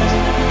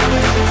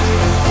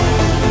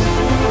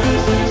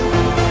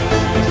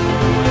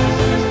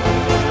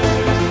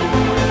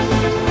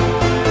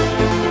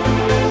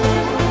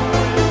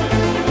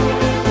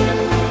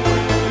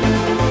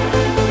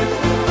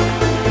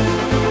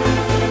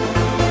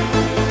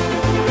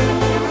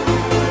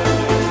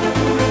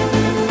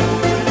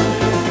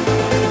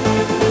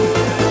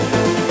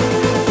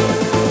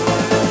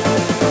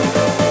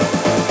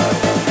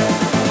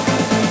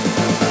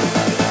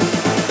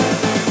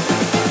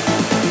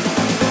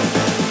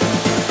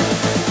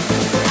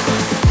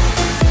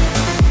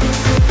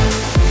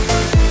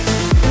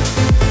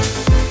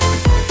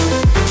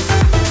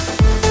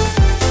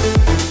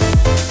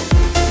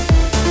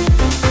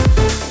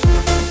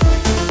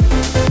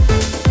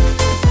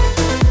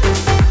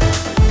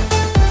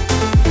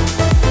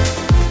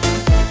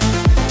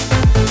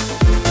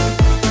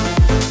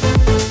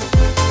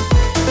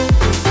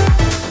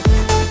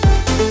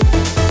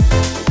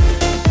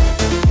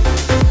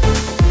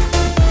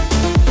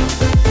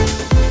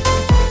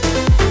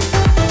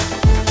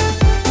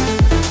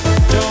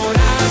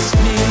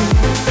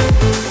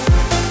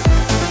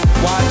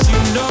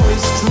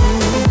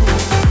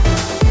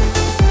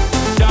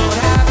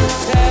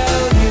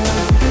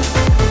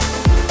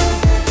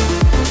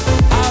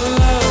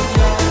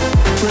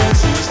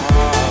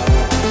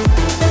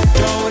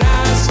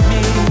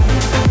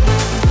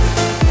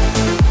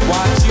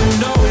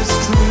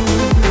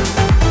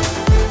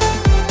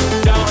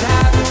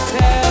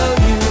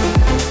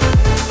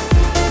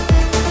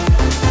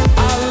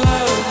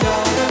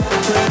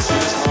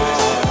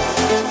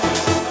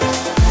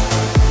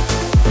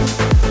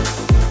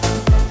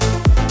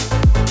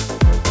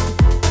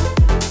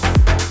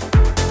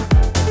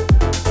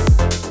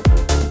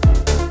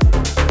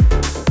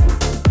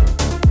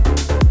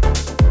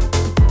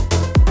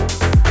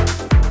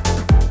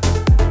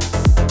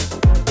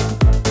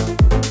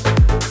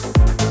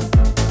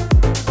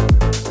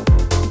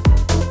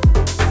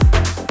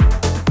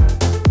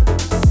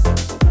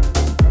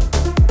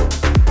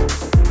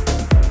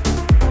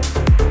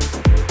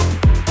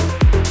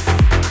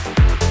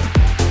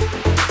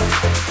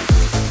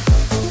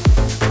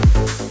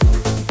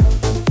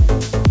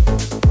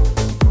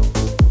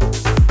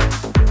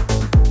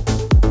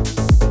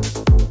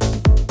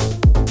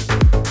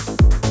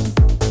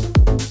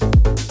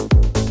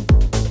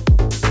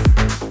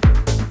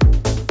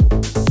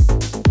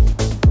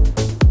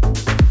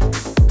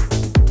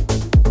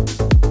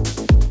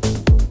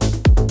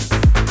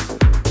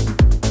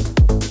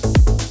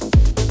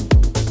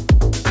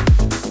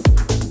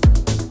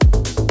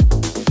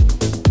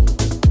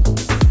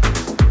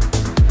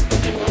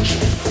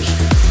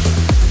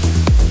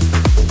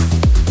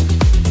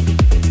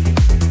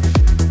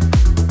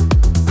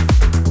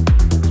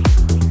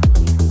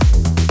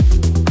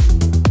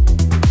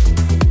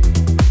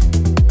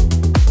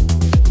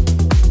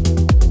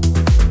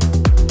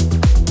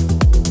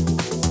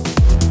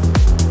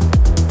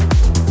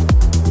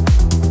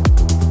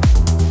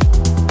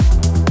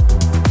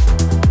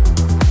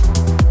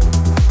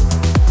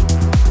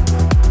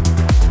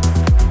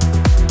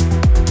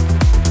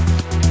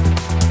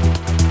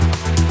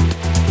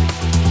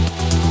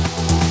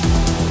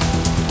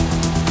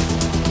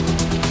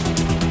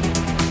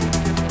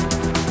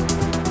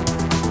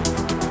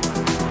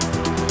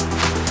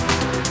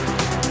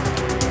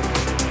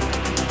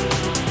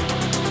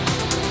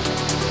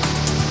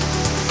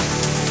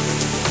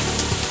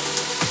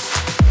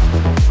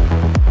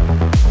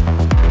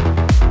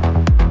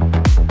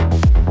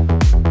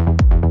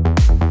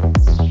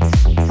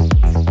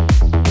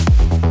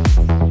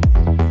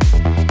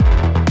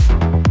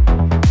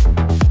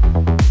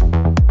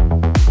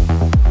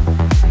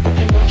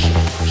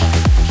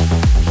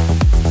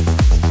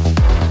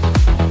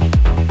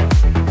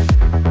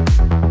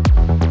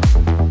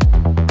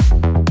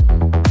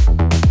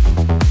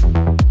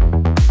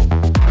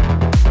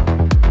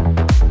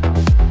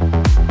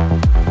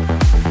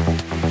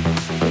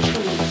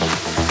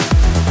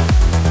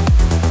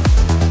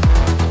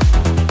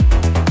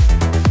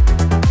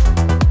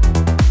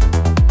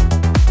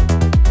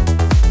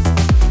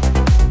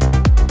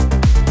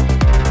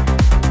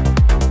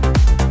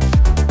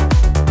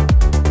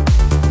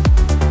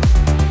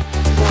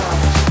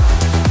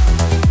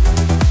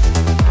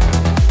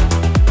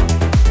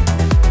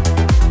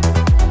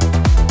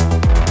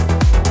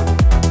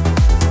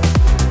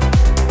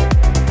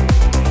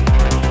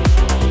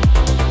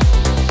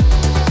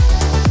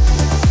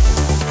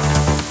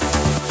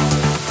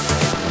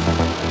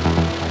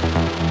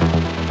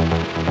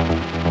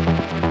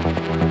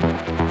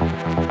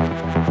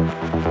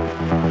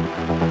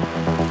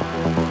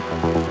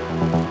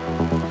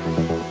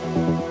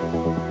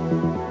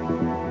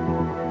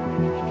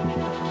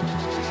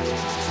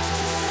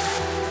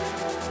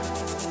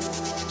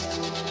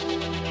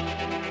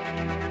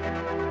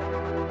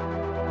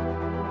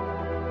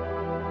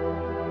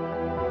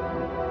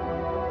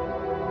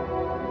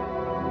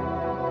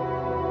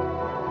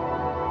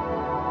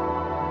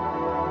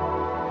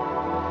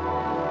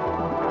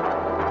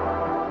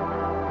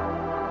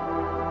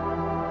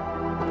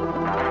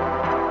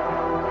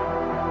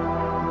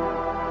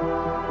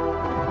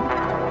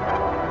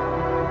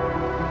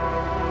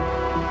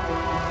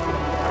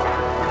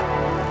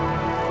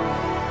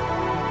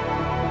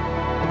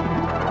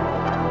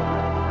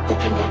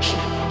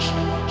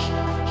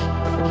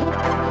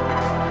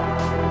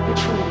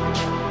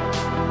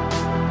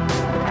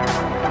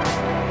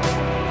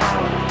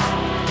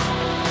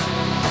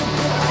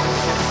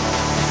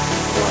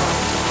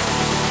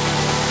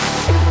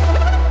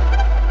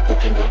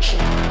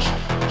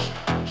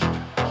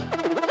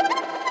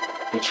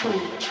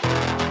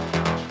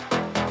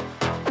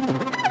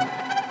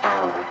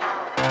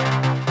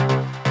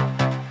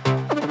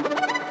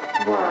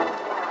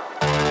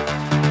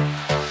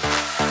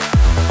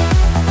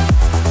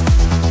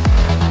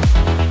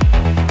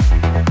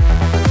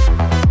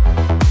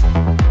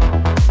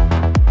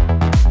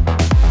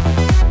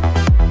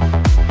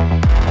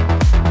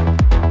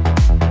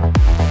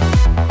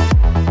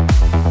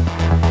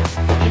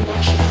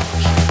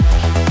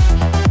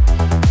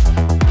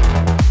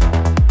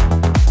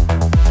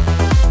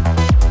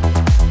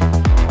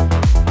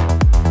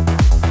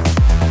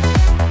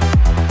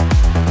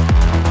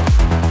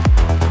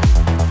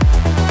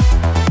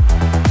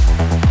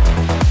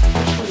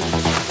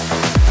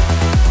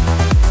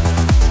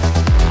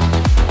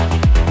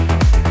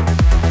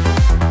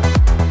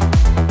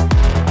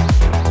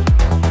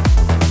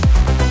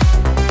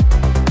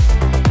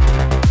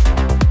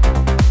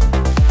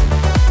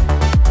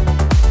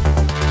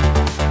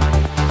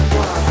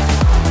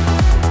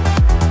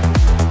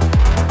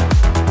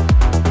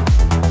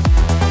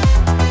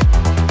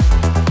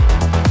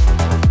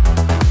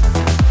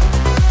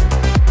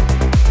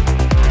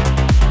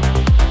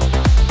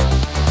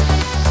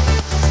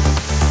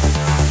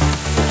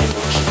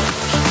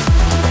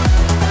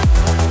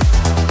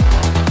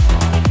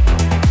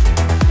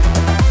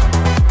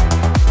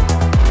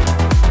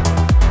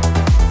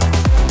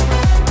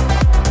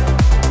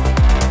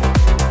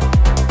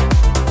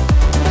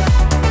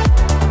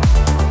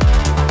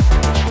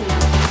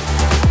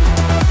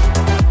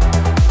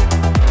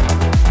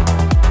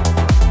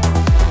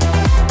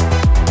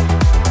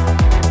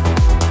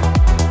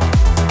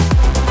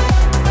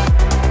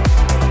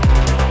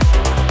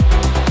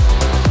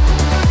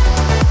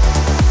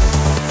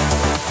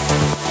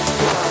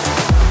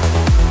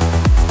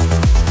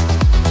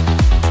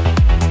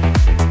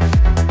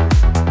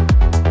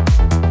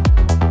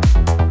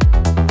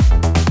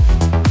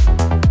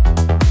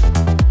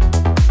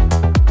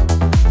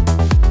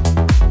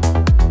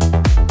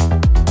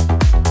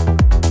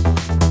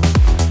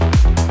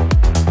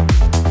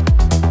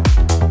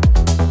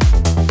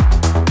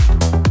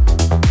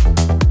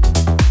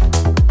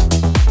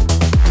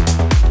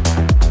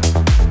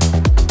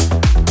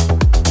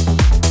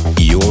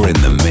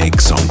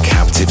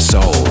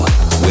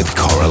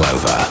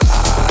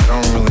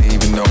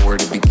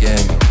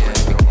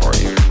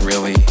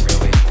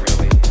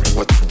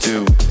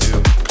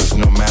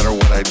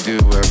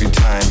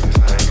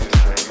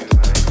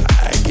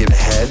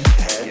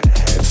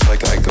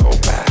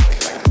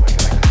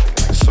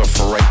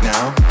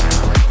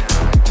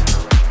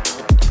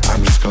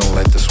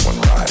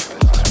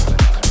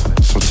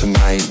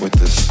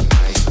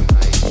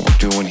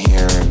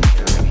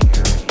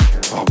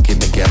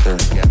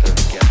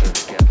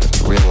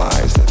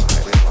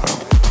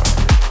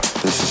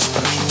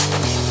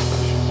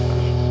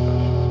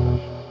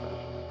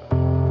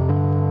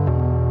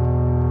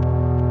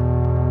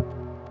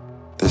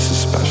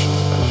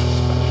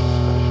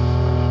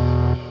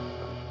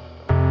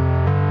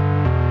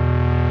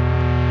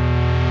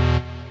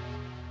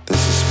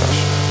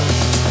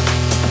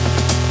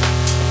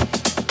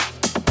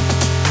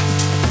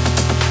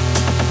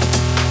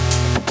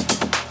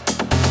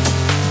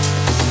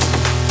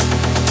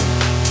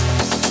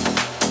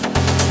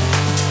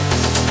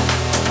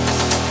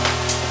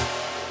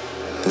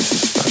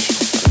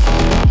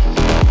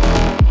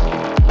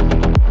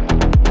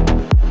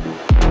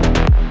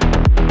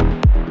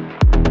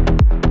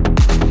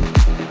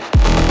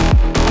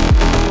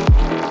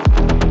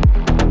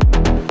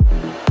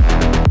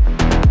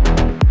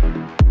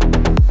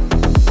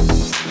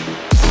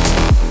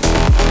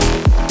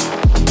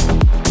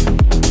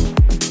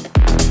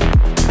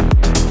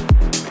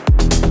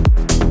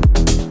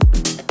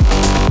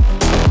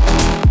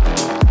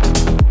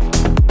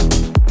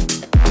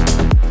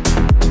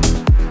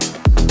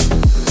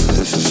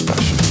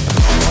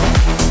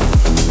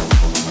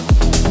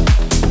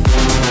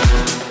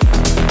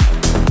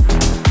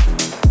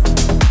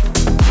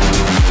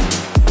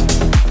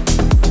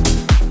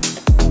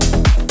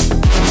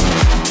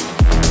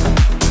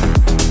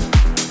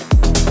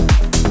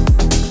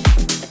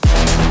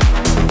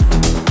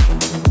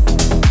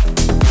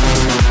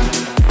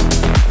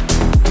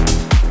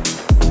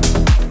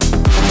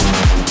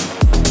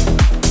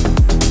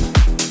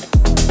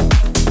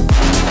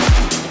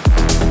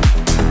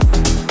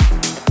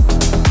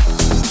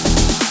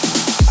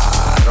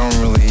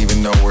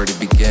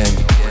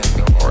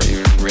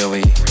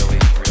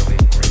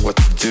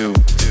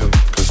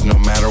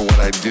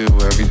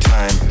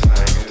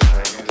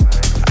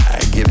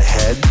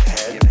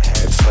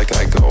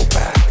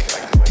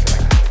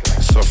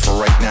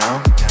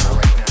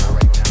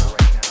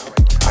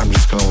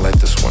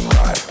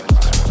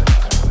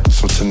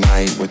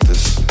 tonight with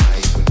this,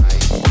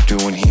 what we're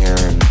doing here,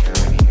 and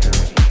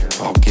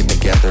I'll get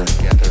together,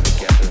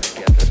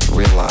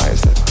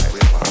 realize that,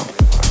 well,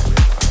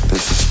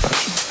 this is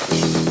special.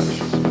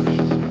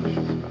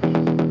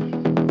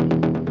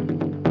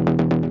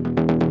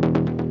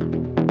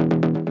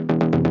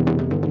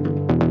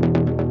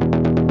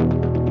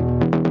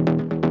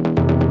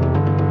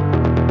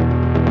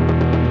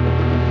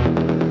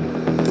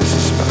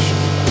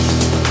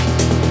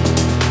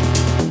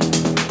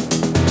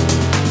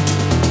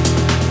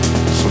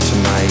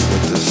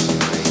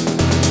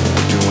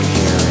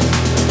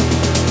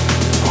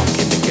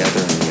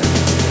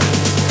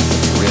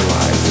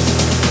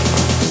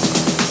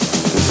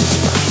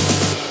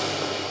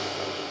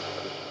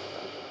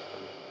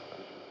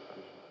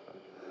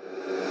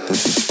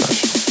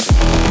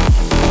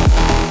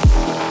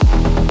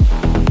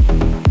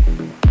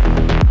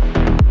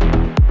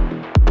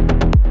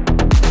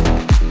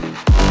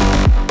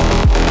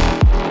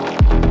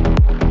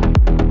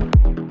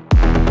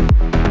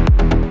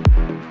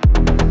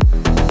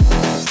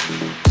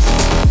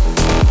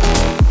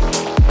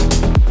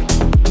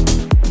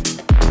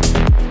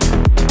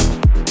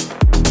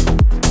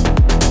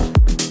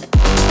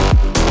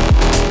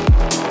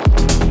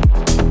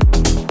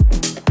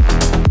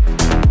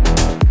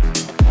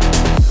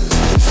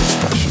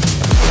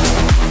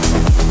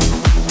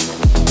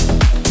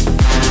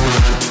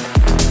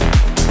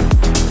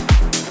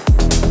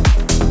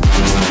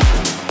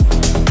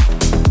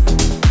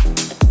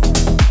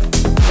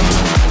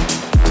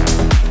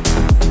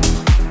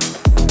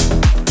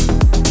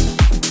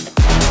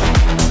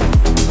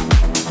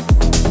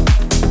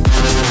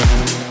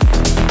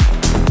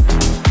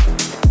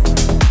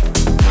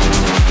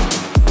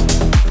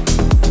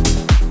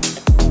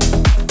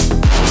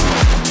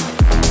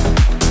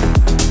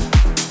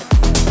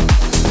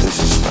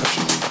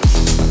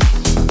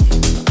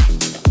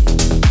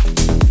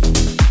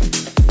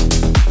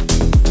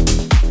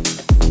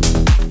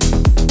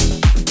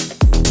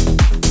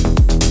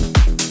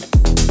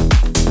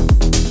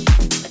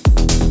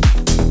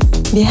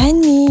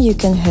 Behind me you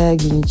can hear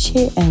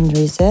Ginchi and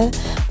Riza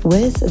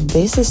with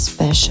This Is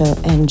Special,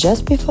 and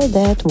just before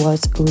that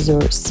was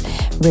Uzur's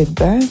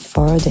Reburn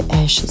for the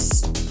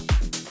Ashes.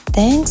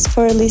 Thanks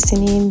for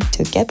listening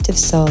to Captive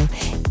Soul.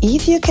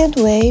 If you can't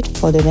wait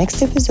for the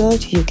next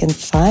episode, you can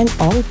find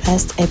all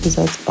past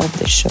episodes of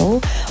the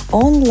show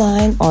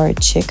online or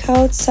check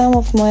out some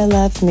of my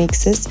live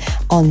mixes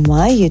on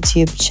my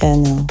YouTube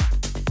channel.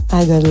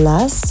 I got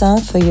last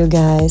song for you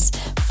guys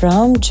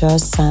from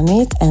Josh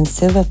Summit and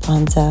Silver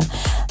Panda.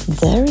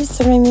 There is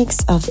a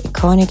remix of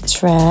iconic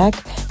track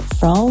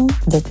from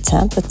the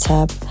Tempo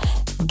Tap.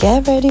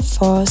 Get ready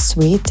for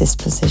Sweet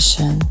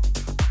Disposition.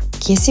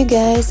 Kiss you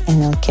guys,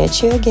 and I'll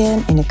catch you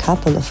again in a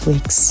couple of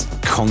weeks.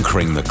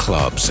 Conquering the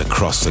clubs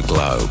across the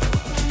globe.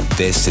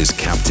 This is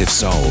Captive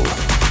Soul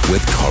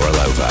with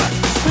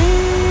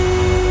Korolova.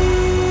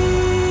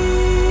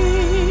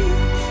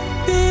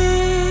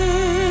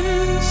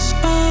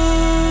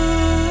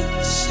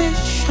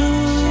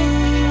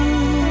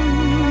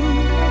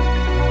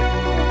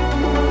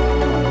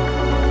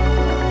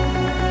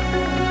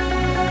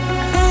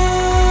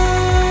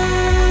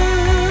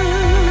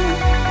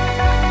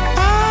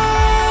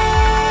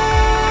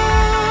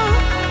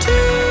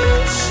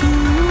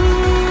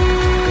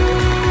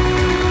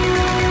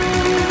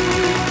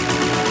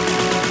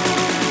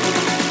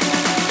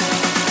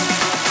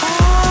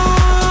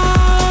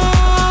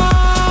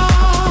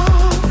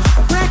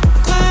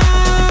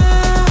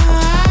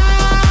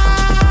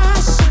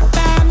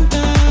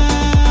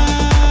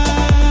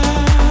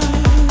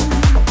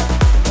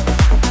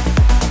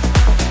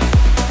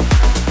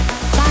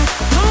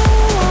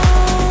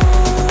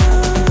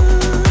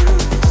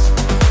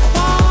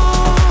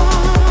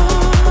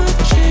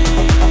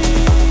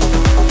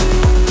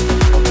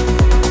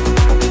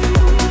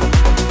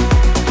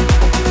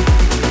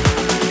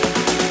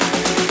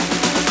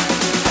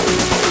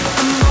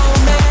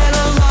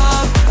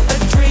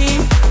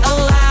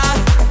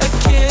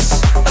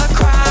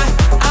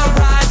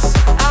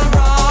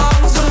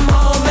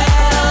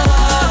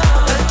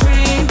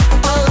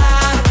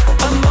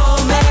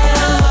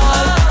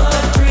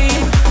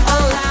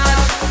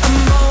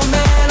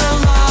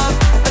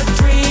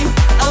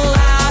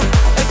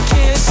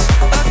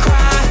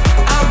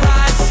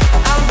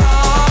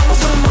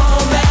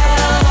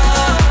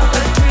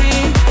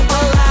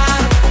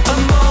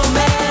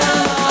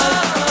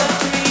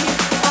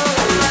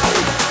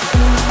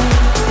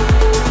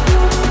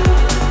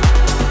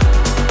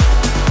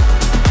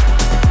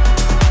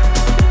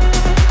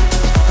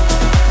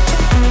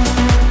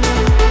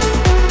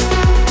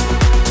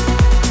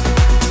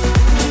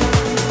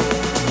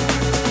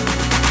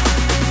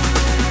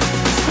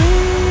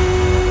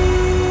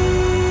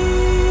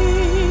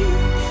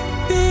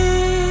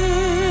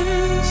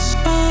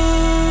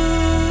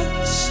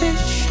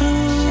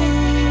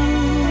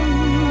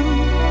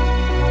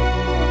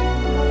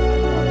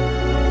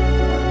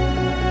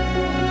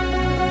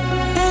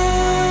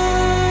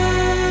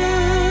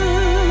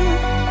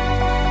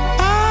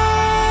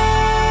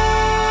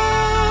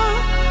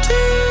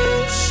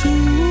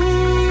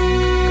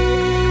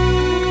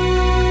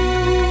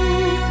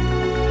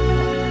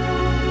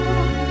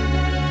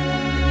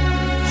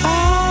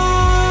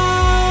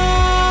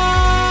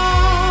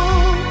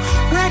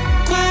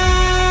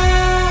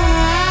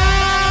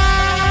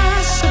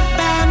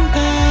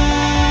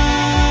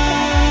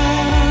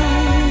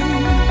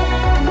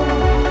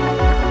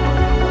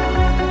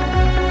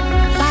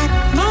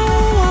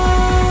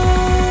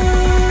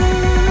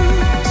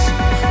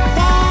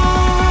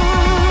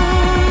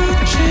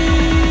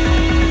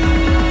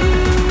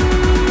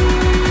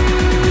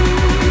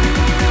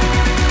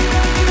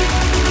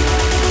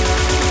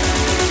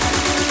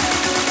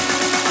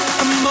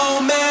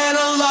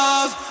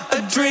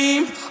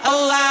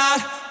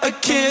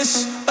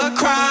 kiss.